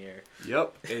I'm on the air.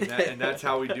 Yep, and that's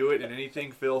how we do it. And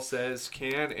anything Phil says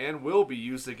can and will be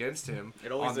used against him.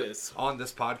 It always is on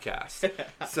this podcast.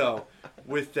 So,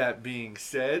 with that being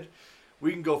said,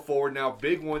 we can go forward now.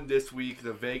 Big one this week,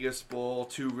 the Vegas Bowl.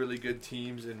 Two really good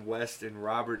teams in West and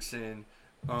Robertson.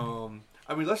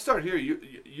 Let's start here.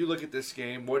 You look at this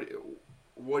game. What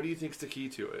do you think's the key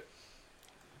to it?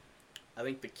 I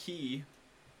think the key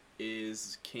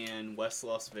is, can West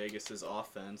Las Vegas's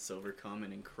offense overcome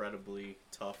an incredibly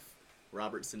tough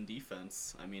Robertson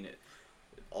defense? I mean,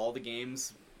 all the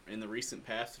games in the recent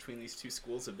past between these two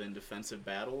schools have been defensive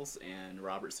battles, and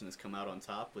Robertson has come out on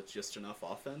top with just enough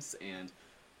offense, and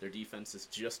their defense is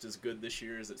just as good this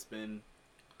year as it's been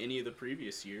any of the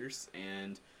previous years,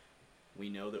 and we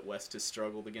know that West has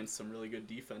struggled against some really good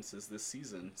defenses this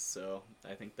season, so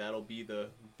I think that'll be the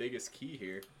biggest key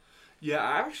here. Yeah,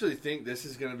 I actually think this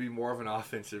is going to be more of an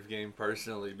offensive game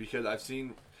personally, because I've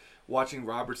seen, watching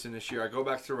Robertson this year, I go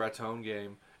back to the Raton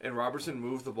game, and Robertson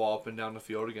moved the ball up and down the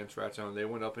field against Raton. They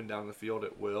went up and down the field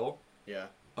at will. Yeah.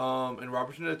 And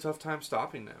Robertson had a tough time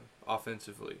stopping them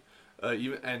offensively.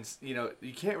 You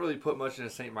can't really put much in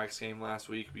a St. Mike's game last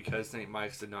week because St.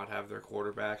 Mike's did not have their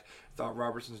quarterback. Thought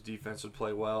Robertson's defense would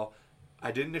play well.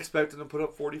 I didn't expect them to put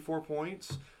up 44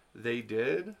 points. They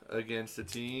did against a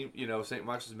team. St.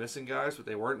 Mike's was missing guys, but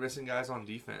they weren't missing guys on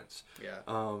defense.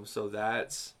 Yeah. So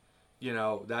that's,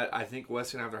 that I think West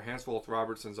can have their hands full with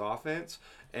Robertson's offense,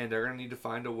 and they're going to need to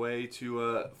find a way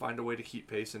to keep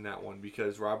pace in that one,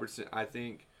 because Robertson,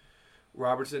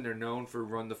 they're known for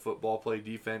run the football, play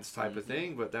defense type of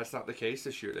thing, but that's not the case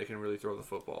this year. They can really throw the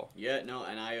football. Yeah, no,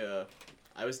 and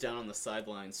I was down on the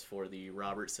sidelines for the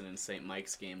Robertson and St.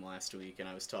 Mike's game last week, and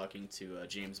I was talking to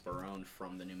James Barone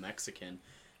from the New Mexican,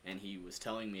 and he was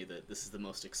telling me that this is the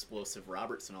most explosive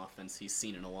Robertson offense he's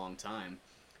seen in a long time,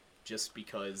 just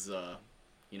because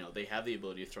they have the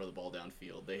ability to throw the ball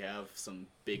downfield. They have some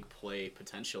big play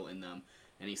potential in them.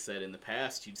 And he said in the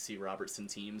past you'd see Robertson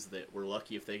teams that were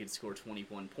lucky if they could score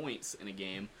 21 points in a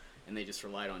game, and they just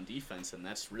relied on defense, and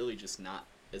that's really just not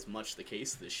as much the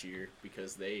case this year,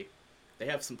 because they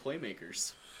have some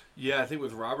playmakers. Yeah, I think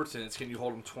with Robertson, it's can you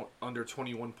hold them under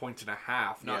 21 points and a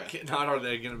half. Not are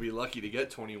they going to be lucky to get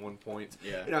 21 points.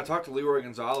 Yeah. I talked to Leroy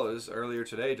Gonzalez earlier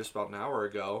today, just about an hour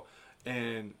ago,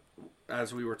 and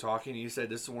as we were talking, he said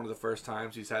this is one of the first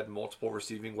times he's had multiple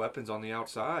receiving weapons on the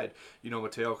outside.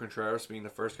 Mateo Contreras being the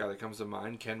first guy that comes to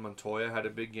mind. Ken Montoya had a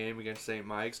big game against St.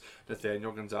 Mike's.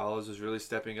 Nathaniel Gonzalez is really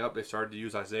stepping up. They started to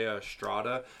use Isaiah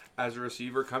Estrada as a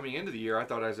receiver. Coming into the year, I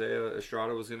thought Isaiah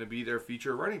Estrada was going to be their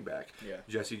feature running back. Yeah.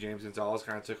 Jesse James Gonzalez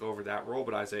kind of took over that role,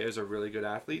 but Isaiah is a really good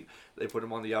athlete. They put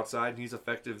him on the outside, and he's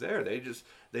effective there.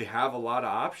 They have a lot of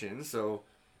options, so...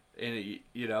 And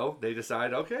they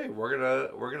decide, okay, we're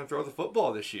gonna throw the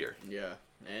football this year. Yeah,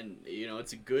 and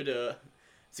it's a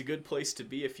good place to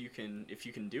be if you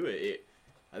can do it.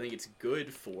 I think it's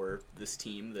good for this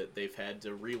team that they've had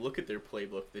to relook at their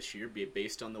playbook this year,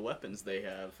 based on the weapons they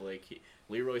have. Like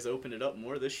Leroy's opened it up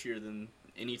more this year than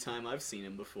any time I've seen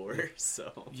him before.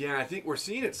 So yeah, I think we're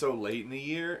seeing it so late in the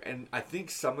year, and I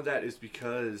think some of that is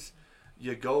because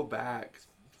you go back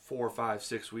 4, 5,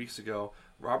 6 weeks ago.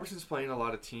 Robertson's playing a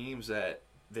lot of teams that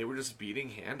they were just beating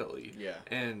handily. Yeah.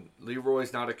 And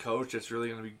Leroy's not a coach that's really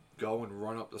going to go and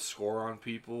run up the score on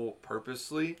people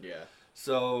purposely. Yeah.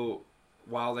 So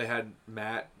while they had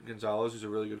Matt Gonzalez, who's a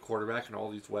really good quarterback, and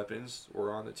all these weapons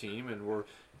were on the team and were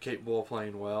capable of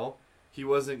playing well, he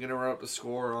wasn't going to run up the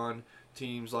score on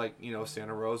teams like,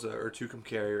 Santa Rosa or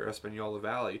Tucumcari or Espanola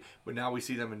Valley. But now we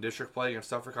see them in district play against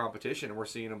tougher competition, and we're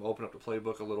seeing them open up the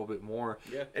playbook a little bit more.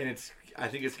 Yeah. And I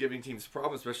think it's giving teams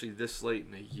problems, especially this late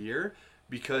in the year,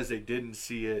 because they didn't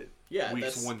see it Yeah,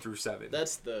 weeks 1 through 7.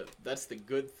 That's the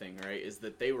good thing, right? Is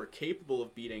that they were capable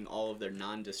of beating all of their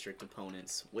non-district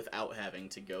opponents without having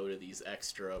to go to these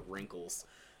extra wrinkles.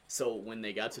 So when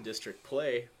they got to district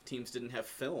play, teams didn't have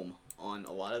film on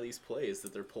a lot of these plays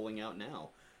that they're pulling out now.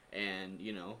 And,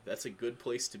 that's a good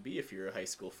place to be if you're a high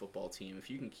school football team. If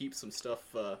you can keep some stuff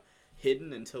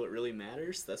hidden until it really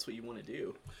matters, that's what you want to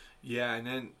do. Yeah, and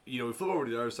then we flip over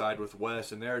to the other side with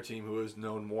West, and they're a team who is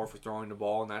known more for throwing the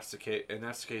ball, and that's the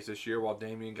case this year. While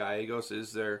Damian Gallegos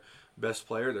is their best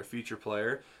player, their feature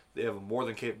player, they have a more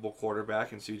than capable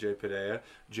quarterback in CJ Padilla.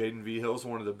 Jaden Vigil is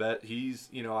one of the best. He's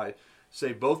I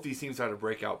say both these teams had a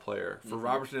breakout player. For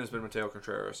Robertson, it's been Mateo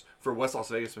Contreras. For West Las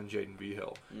Vegas, it's been Jaden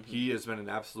Vigil. He has been an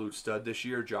absolute stud this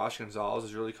year. Josh Gonzalez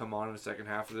has really come on in the second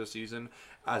half of the season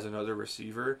as another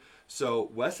receiver. So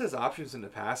West has options in the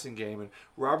passing game, and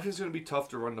Robertson's going to be tough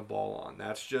to run the ball on.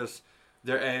 That's just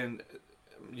there. And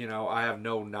I have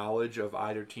no knowledge of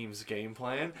either team's game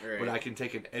plan, right, but I can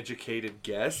take an educated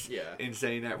guess in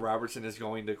saying that Robertson is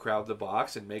going to crowd the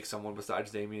box and make someone besides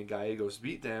Damian Gallegos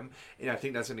beat them. And I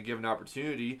think that's going to give an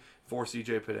opportunity for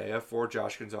CJ Padilla, for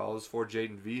Josh Gonzalez, for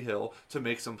Jaden Vigil to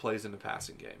make some plays in the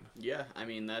passing game. Yeah, I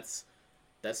mean, that's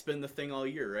been the thing all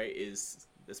year, right?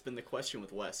 That's been the question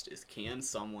with West, is can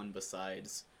someone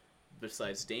besides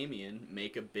Damian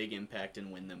make a big impact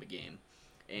and win them a game?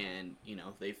 And,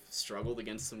 they've struggled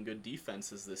against some good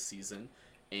defenses this season.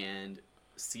 And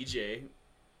CJ,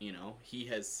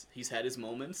 he's had his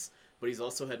moments, but he's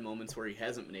also had moments where he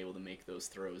hasn't been able to make those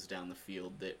throws down the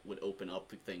field that would open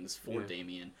up things for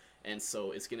Damian. And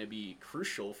so it's going to be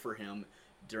crucial for him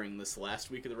during this last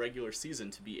week of the regular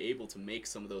season to be able to make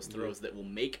some of those throws that will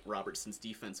make Robertson's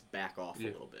defense back off a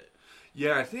little bit.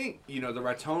 Yeah, I think, the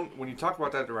Raton, when you talk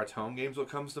about that, the Raton game's what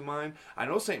comes to mind. I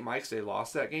know St. Mike's, they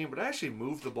lost that game, but I actually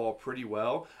moved the ball pretty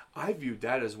well. I viewed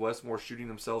that as Westmore shooting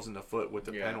themselves in the foot with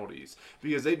the penalties,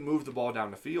 because they'd move the ball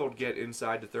down the field, get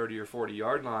inside the 30 or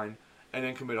 40-yard line, and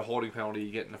then commit a holding penalty,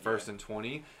 you get in the first and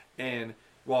 20. And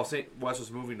while St. West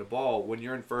was moving the ball, when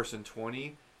you're in first and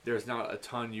 20, there's not a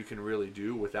ton you can really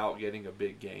do without getting a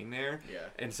big gain there. Yeah.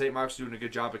 And St. Mark's doing a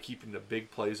good job of keeping the big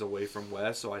plays away from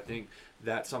West, so I think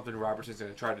that's something Robertson's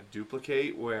going to try to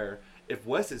duplicate, where if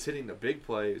West is hitting the big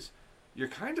plays, you're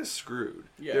kind of screwed.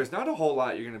 Yeah. There's not a whole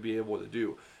lot you're going to be able to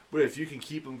do. But if you can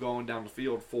keep them going down the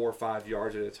field 4 or 5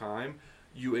 yards at a time,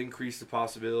 you increase the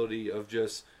possibility of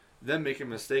just them making a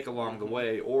mistake along the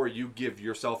way, or you give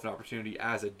yourself an opportunity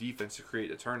as a defense to create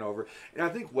a turnover. And I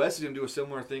think West is going to do a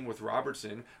similar thing with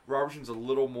Robertson. Robertson's a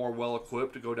little more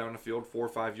well-equipped to go down the field 4 or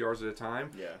 5 yards at a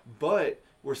time. Yeah. But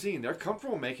we're seeing they're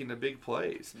comfortable making the big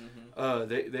plays.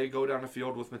 They go down the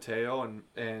field with Mateo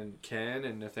and Ken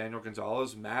and Nathaniel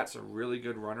Gonzalez. Matt's a really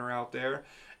good runner out there.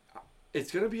 It's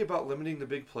going to be about limiting the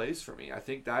big plays for me. I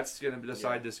think that's going to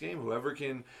decide this game. Whoever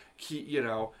can keep,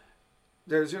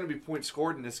 there's going to be points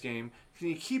scored in this game. Can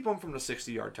you keep them from the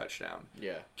 60-yard touchdown?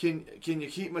 Yeah. Can you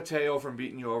keep Mateo from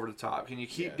beating you over the top? Can you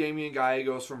keep Damian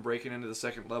Gallegos from breaking into the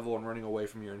second level and running away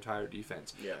from your entire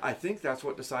defense? Yeah. I think that's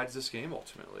what decides this game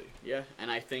ultimately. Yeah, and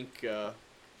I think,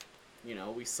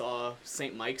 we saw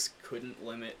St. Mike's couldn't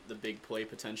limit the big play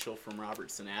potential from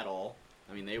Robertson at all.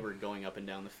 I mean, they were going up and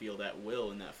down the field at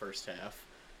will in that first half.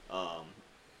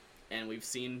 And we've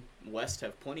seen West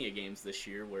have plenty of games this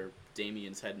year where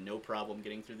Damian's had no problem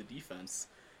getting through the defense.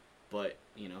 But,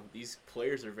 these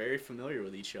players are very familiar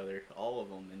with each other, all of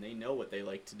them, and they know what they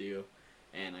like to do.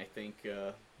 And I think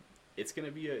it's going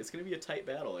to be a tight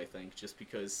battle, I think, just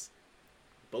because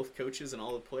both coaches and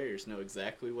all the players know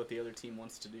exactly what the other team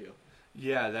wants to do.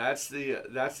 Yeah, that's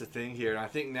the thing here. And I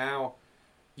think now,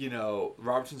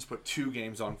 Robertson's put 2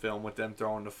 games on film with them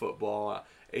throwing the football.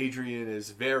 Adrian is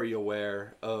very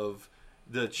aware of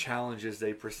the challenges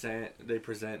they present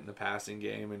in the passing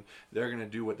game, and they're going to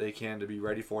do what they can to be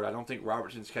ready for it. I don't think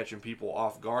Robertson's catching people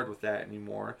off guard with that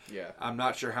anymore. Yeah. I'm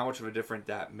not sure how much of a difference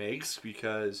that makes,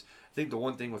 because I think the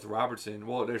one thing with Robertson,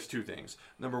 well, there's 2 things.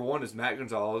 Number one is Matt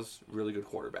Gonzalez, really good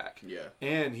quarterback. Yeah.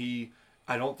 And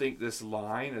I don't think this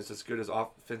line is as good as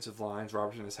offensive lines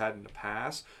Robertson has had in the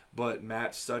past, but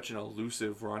Matt's such an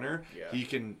elusive runner. Yeah. He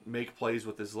can make plays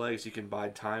with his legs. He can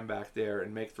bide time back there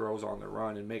and make throws on the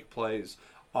run and make plays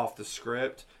off the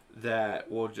script that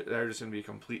they're just going to be a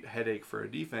complete headache for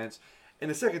a defense. And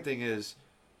the second thing is,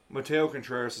 Mateo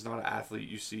Contreras is not an athlete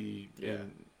you see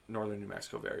in northern New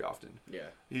Mexico very often. Yeah.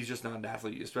 He's just not an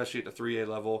athlete, especially at the 3A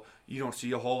level. You don't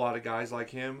see a whole lot of guys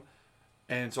like him.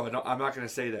 And so I'm not going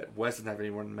to say that West doesn't have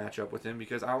anyone to match up with him,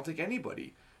 because I don't think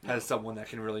anybody has someone that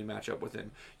can really match up with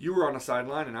him. You were on the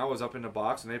sideline, and I was up in the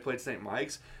box, and they played St.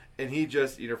 Mike's, and he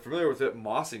just, familiar with it,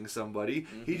 mossing somebody.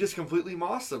 Mm-hmm. He just completely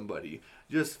mossed somebody.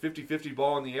 Just 50-50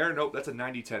 ball in the air. Nope, that's a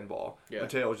 90-10 ball. Yeah.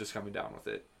 Mateo was just coming down with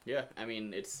it. Yeah, I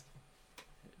mean, it's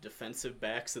defensive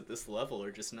backs at this level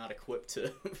are just not equipped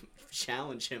to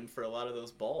challenge him for a lot of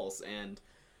those balls. And,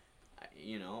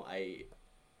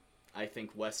 I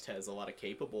think West has a lot of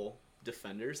capable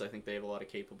defenders. I think they have a lot of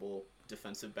capable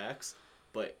defensive backs.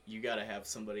 But you got to have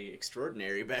somebody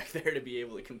extraordinary back there to be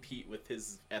able to compete with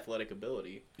his athletic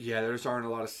ability. Yeah, there just aren't a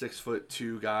lot of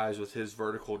 6'2" guys with his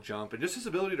vertical jump and just his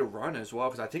ability to run as well.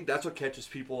 Because I think that's what catches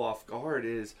people off guard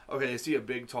is, okay, they see a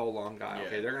big, tall, long guy. Yeah.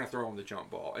 Okay, they're going to throw him the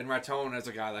jump ball. And Raton has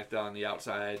a guy like that on the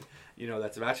outside,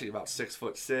 that's actually about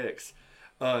 6'6". It's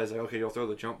like, okay, you'll throw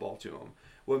the jump ball to him.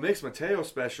 What makes Mateo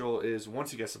special is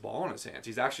once he gets the ball in his hands,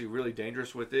 he's actually really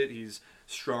dangerous with it. He's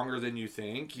stronger than you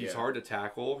think. He's hard to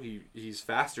tackle. He's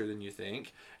faster than you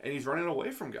think, and he's running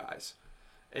away from guys.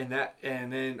 And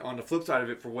then on the flip side of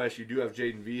it for West, you do have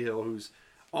Jaden Vigil, who's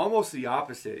almost the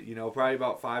opposite. Probably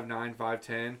about 5'9",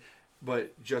 5'10",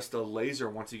 but just a laser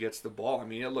once he gets the ball. I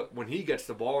mean, when he gets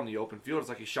the ball in the open field, it's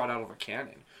like he shot out of a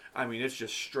cannon. I mean, it's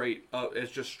just straight up.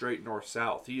 It's just straight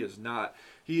north-south. He is not.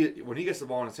 When he gets the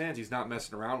ball in his hands, he's not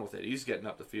messing around with it. He's getting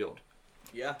up the field.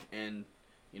 Yeah, and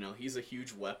he's a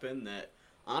huge weapon that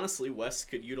honestly West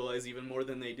could utilize even more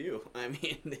than they do. I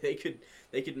mean, they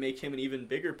could make him an even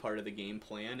bigger part of the game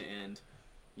plan, and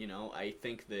I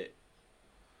think that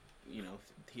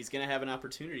he's going to have an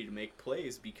opportunity to make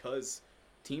plays because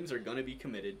teams are going to be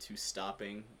committed to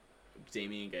stopping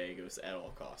Damian Gallegos at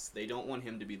all costs. They don't want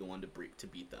him to be the one to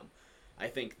beat them. I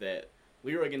think that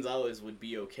Leroy Gonzalez would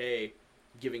be okay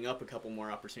giving up a couple more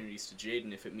opportunities to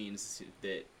Jaden if it means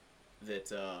that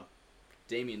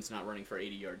Damian's not running for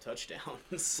 80-yard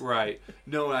touchdowns. Right.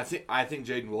 No, I think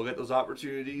Jaden will get those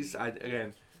opportunities.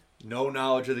 Again, no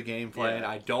knowledge of the game plan. Yeah.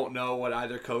 I don't know what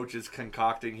either coach is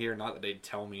concocting here. Not that they'd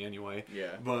tell me anyway.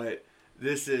 Yeah. But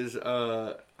this is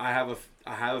I have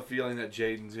a feeling that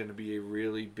Jaden's going to be a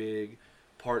really big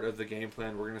part of the game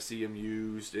plan. We're going to see him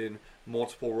used in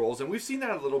multiple roles, and we've seen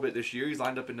that a little bit this year. He's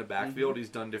lined up in the backfield. He's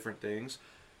done different things.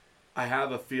 I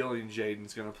have a feeling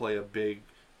Jaden's going to play a big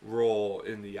role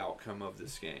in the outcome of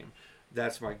this game.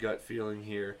 That's my gut feeling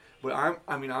here. But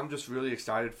I'm just really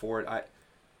excited for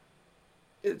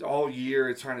it. All year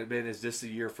it's kind of been, is this the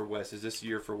year for West? Is this the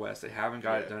year for West? They haven't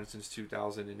got it done since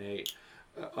 2008.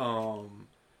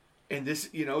 And this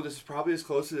is probably as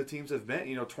close as the teams have been.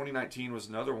 2019 was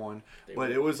another one,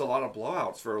 but it was a lot of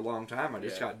blowouts for a long time. I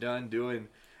just got done doing,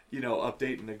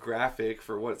 updating the graphic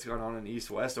for what's gone on in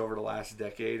East-West over the last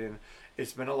decade, and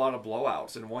it's been a lot of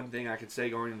blowouts. And one thing I could say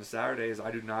going into Saturday is I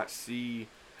do not see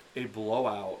a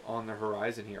blowout on the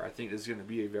horizon here. I think this is going to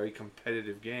be a very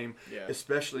competitive game,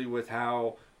 especially with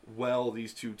how well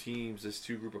these two teams, this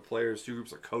two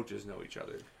groups of coaches know each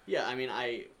other. Yeah, I mean,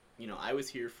 I was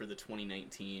here for the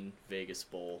 2019 Vegas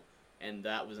Bowl, and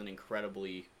that was an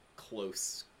incredibly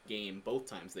close game both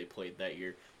times they played that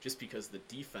year, just because the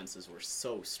defenses were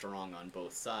so strong on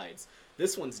both sides.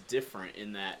 This one's different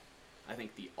in that I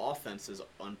think the offenses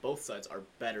on both sides are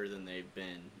better than they've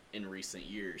been in recent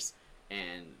years,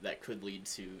 and that could lead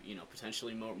to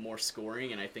potentially more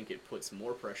scoring, and I think it puts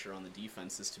more pressure on the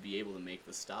defenses to be able to make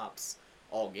the stops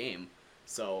all game.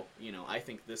 So I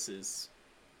think this is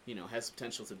has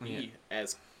potential to be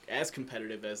as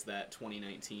competitive as that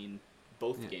 2019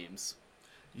 games.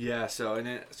 Yeah, so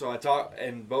I talked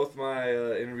in both my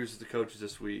interviews with the coaches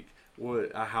this week.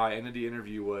 How I ended the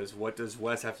interview was, what does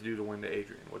Wes have to do to win to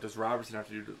Adrian? What does Robertson have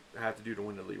to do to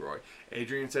win to Leroy?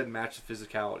 Adrian said match the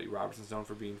physicality. Robertson's known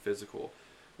for being physical.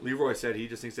 Leroy said he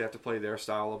just thinks they have to play their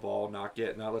style of ball, not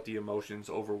let the emotions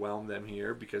overwhelm them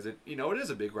here, because it is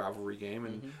a big rivalry game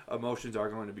and emotions are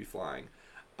going to be flying.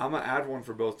 I'm going to add one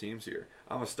for both teams here.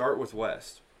 I'm going to start with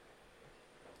West.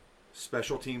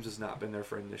 Special teams has not been their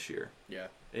friend this year. Yeah.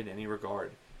 In any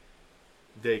regard.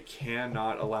 They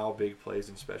cannot allow big plays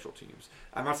in special teams.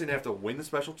 I'm not saying they have to win the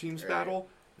special teams battle.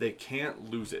 They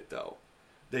can't lose it, though.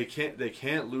 They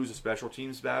can't lose a special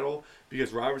teams battle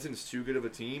because Robertson is too good of a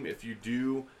team. If you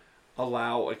do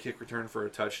allow a kick return for a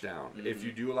touchdown, if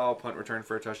you do allow a punt return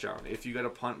for a touchdown, if you get a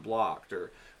punt blocked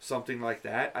or something like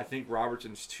that, I think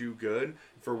Robertson's too good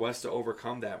for West to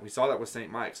overcome that. We saw that with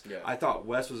St. Mike's. Yeah. I thought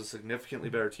West was a significantly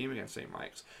better team against St.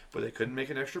 Mike's, but they couldn't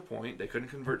make an extra point. They couldn't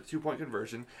convert the 2-point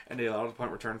conversion, and they allowed a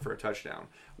punt return for a touchdown.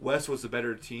 West was the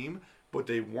better team, but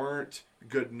they weren't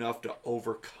good enough to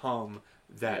overcome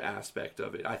that aspect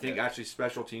of it. I think actually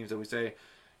special teams that we say,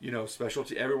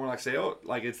 everyone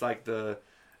it's like the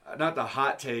not the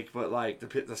hot take, but like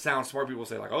the sound smart people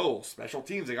say like, oh, special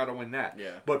teams, they got to win that.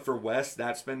 Yeah. But for West,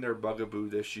 that's been their bugaboo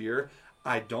this year.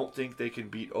 I don't think they can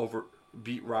beat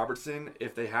Robertson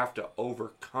if they have to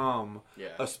overcome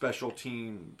a special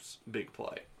teams big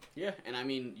play. Yeah, and I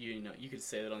mean, you could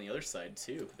say that on the other side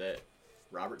too, that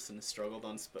Robertson has struggled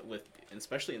and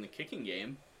especially in the kicking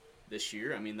game this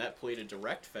year. I mean, that played a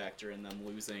direct factor in them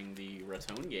losing the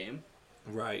Raton game.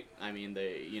 Right. I mean,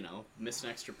 they, missed an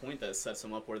extra point that sets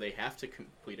them up where they have to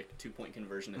complete a 2-point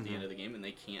conversion at the end of the game, and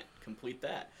they can't complete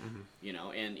that.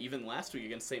 And even last week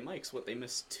against St. Mike's, they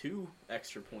missed 2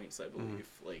 extra points, I believe.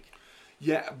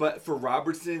 Yeah, but for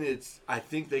Robertson, I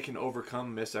think they can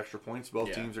overcome missed extra points.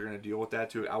 Both teams are going to deal with that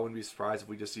too. I wouldn't be surprised if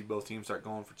we just see both teams start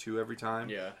going for 2 every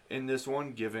time in this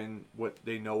one, given what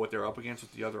they know what they're up against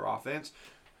with the other offense.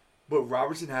 But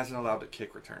Robertson hasn't allowed to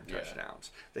kick return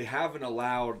touchdowns. They haven't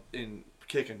allowed in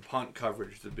kick and punt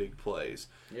coverage the big plays.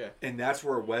 Yeah. And that's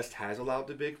where West has allowed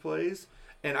the big plays.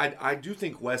 And I do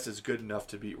think West is good enough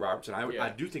to beat Robertson. I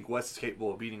do think West is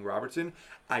capable of beating Robertson.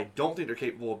 I don't think they're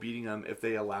capable of beating them if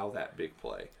they allow that big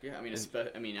play. Yeah,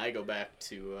 I mean, I go back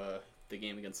to the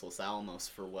game against Los Alamos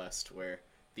for West, where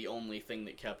the only thing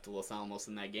that kept Los Alamos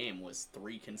in that game was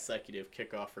 3 consecutive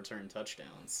kickoff return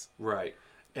touchdowns. Right.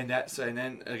 And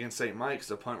then against St. Mike's,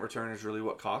 the punt return is really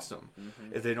what cost them.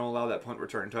 If they don't allow that punt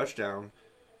return touchdown,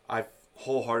 I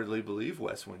wholeheartedly believe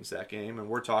West wins that game. And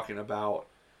we're talking about,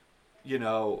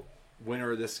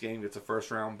 winner of this game gets a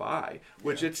first-round bye,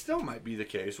 which it still might be the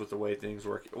case with the way things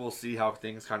work. We'll see how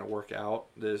things kind of work out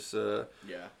this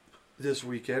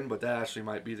weekend, but that actually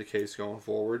might be the case going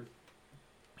forward.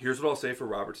 Here's what I'll say for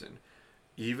Robertson.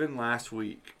 Even last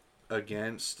week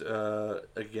against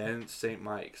St.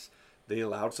 Mike's, they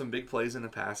allowed some big plays in the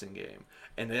passing game,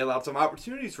 and they allowed some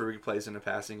opportunities for big plays in the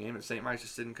passing game, and St. Mike's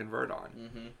just didn't convert on.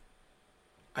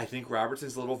 I think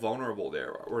Robertson's a little vulnerable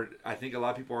there. I think a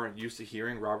lot of people aren't used to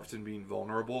hearing Robertson being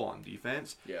vulnerable on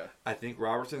defense. Yeah. I think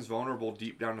Robertson's vulnerable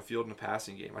deep down the field in the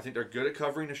passing game. I think they're good at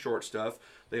covering the short stuff.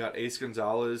 They got Ace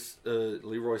Gonzalez,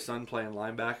 Leroy's son, playing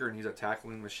linebacker, and he's a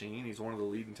tackling machine. He's one of the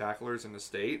leading tacklers in the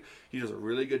state. He does a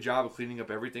really good job of cleaning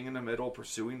up everything in the middle,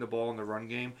 pursuing the ball in the run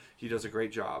game. He does a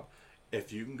great job.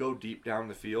 If you can go deep down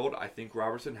the field, I think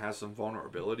Robertson has some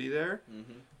vulnerability there.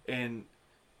 And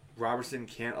Robertson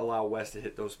can't allow West to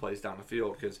hit those plays down the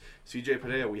field because C.J.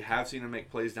 Padilla, we have seen him make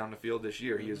plays down the field this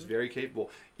year. He is very capable.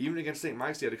 Even against St.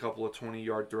 Mike's, he had a couple of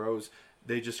 20-yard throws.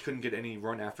 They just couldn't get any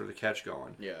run after the catch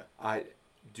going. Yeah. I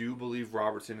do believe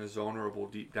Robertson is vulnerable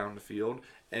deep down the field.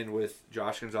 And with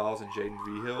Josh Gonzalez and Jaden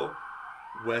Vigil,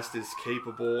 West is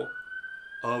capable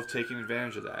of taking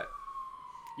advantage of that.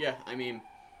 Yeah, I mean,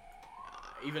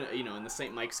 even, in the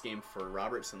St. Mike's game for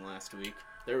Robertson last week,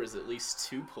 there was at least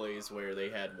 2 plays where they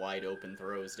had wide open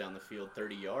throws down the field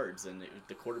 30 yards, and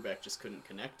the quarterback just couldn't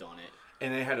connect on it.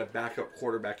 And they had a backup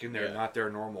quarterback in there, not their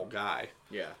normal guy.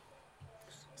 Yeah.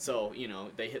 So,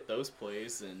 they hit those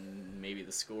plays, and maybe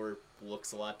the score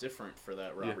looks a lot different for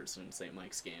that Robertson St.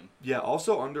 Mike's game. Yeah,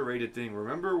 also underrated thing.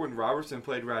 Remember when Robertson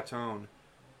played Raton?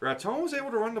 Raton was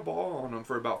able to run the ball on them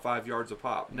for about 5 yards a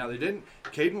pop. Now,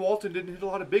 Caden Walton didn't hit a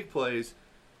lot of big plays,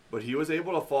 but he was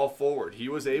able to fall forward. He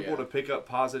was able to pick up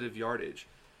positive yardage.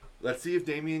 Let's see if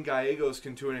Damian Gallegos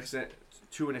can, to an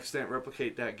extent,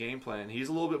 replicate that game plan. He's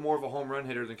a little bit more of a home run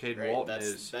hitter than Caden Walton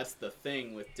is. That's the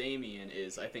thing with Damian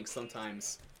is I think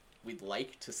sometimes we'd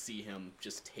like to see him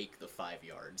just take the 5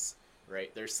 yards,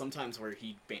 right? There's sometimes where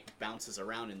he bounces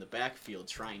around in the backfield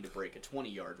trying to break a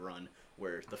 20-yard run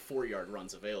where the 4-yard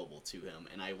run's available to him.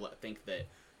 And I think that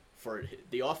for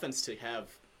the offense to have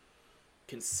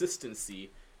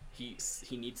consistency, he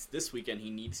needs this weekend.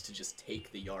 He needs to just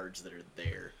take the yards that are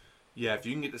there. Yeah, if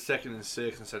you can get to 2nd and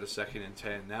 6 instead of 2nd and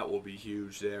 10, that will be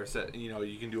huge there. So,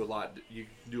 you can do a lot. You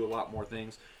can do a lot more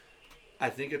things. I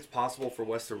think it's possible for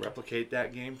West to replicate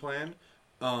that game plan,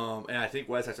 and I think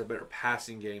West has a better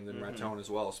passing game than Raton as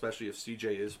well, especially if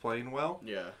CJ is playing well.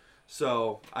 Yeah.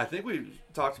 So I think we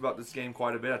talked about this game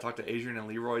quite a bit. I talked to Adrian and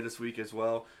Leroy this week as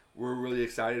well. We're really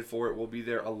excited for it. We'll be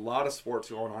there. A lot of sports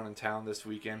going on in town this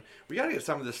weekend. We got to get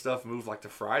some of this stuff moved like to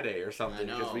Friday or something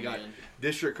because we got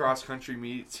district cross country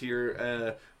meets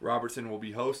here. Robertson will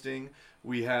be hosting.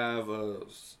 We have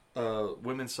a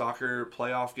women's soccer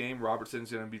playoff game.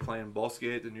 Robertson's going to be playing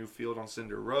Bosquet, the new field on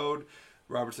Cinder Road.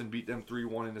 Robertson beat them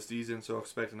 3-1 in the season, so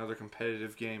expect another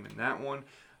competitive game in that one.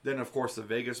 Then, of course, the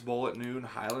Vegas Bowl at noon.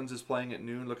 Highlands is playing at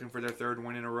noon, looking for their 3rd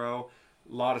win in a row.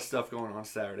 A lot of stuff going on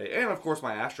Saturday. And, of course,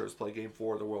 my Astros play Game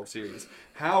 4 of the World Series.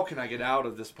 How can I get out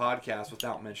of this podcast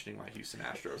without mentioning my Houston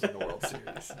Astros in the World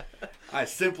Series? I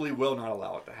simply will not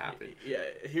allow it to happen. Yeah,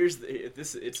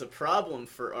 it's a problem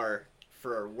for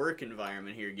our work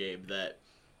environment here, Gabe, that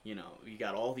you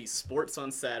got all these sports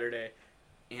on Saturday,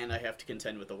 and I have to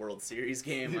contend with the World Series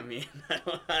game. I mean,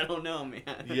 I don't know, man.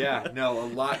 Yeah, no, a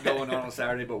lot going on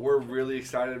Saturday, but we're really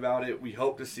excited about it. We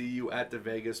hope to see you at the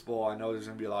Vegas Bowl. I know there's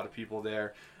going to be a lot of people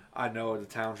there. I know the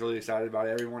town's really excited about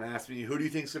it. Everyone asks me, who do you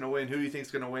think's going to win? Who do you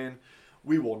think's going to win?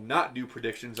 We will not do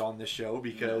predictions on this show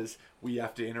because we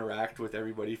have to interact with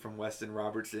everybody from West and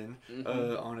Robertson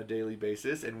on a daily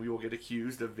basis, and we will get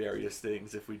accused of various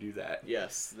things if we do that.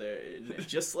 Yes,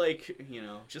 just like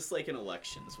in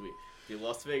elections, the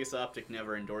Las Vegas Optic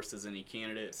never endorses any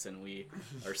candidates, and we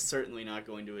are certainly not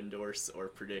going to endorse or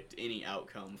predict any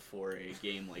outcome for a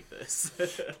game like this.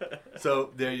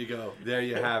 So there you go. There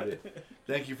you have it.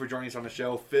 Thank you for joining us on the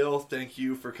show. Phil, thank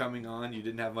you for coming on. You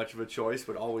didn't have much of a choice,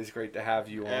 but always great to have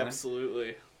you on.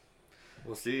 Absolutely.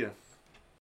 We'll see you.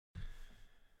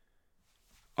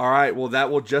 All right, well,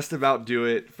 that will just about do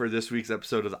it for this week's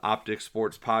episode of the Optic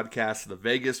Sports Podcast, the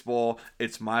Vegas Bowl.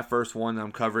 It's my first one that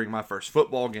I'm covering, my first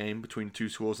football game between two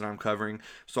schools that I'm covering,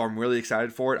 so I'm really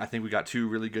excited for it. I think we got two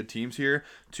really good teams here,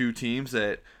 two teams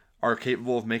that are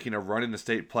capable of making a run in the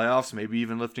state playoffs, maybe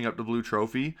even lifting up the blue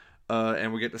trophy,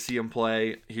 and we get to see them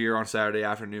play here on Saturday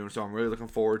afternoon, so I'm really looking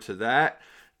forward to that.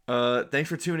 Thanks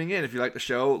for tuning in. If you like the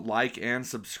show, like and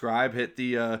subscribe. Hit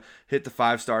the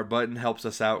 5-star button. Helps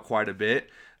us out quite a bit.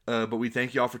 But we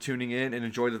thank you all for tuning in and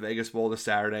enjoy the Vegas Bowl this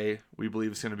Saturday. We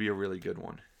believe it's going to be a really good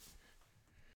one.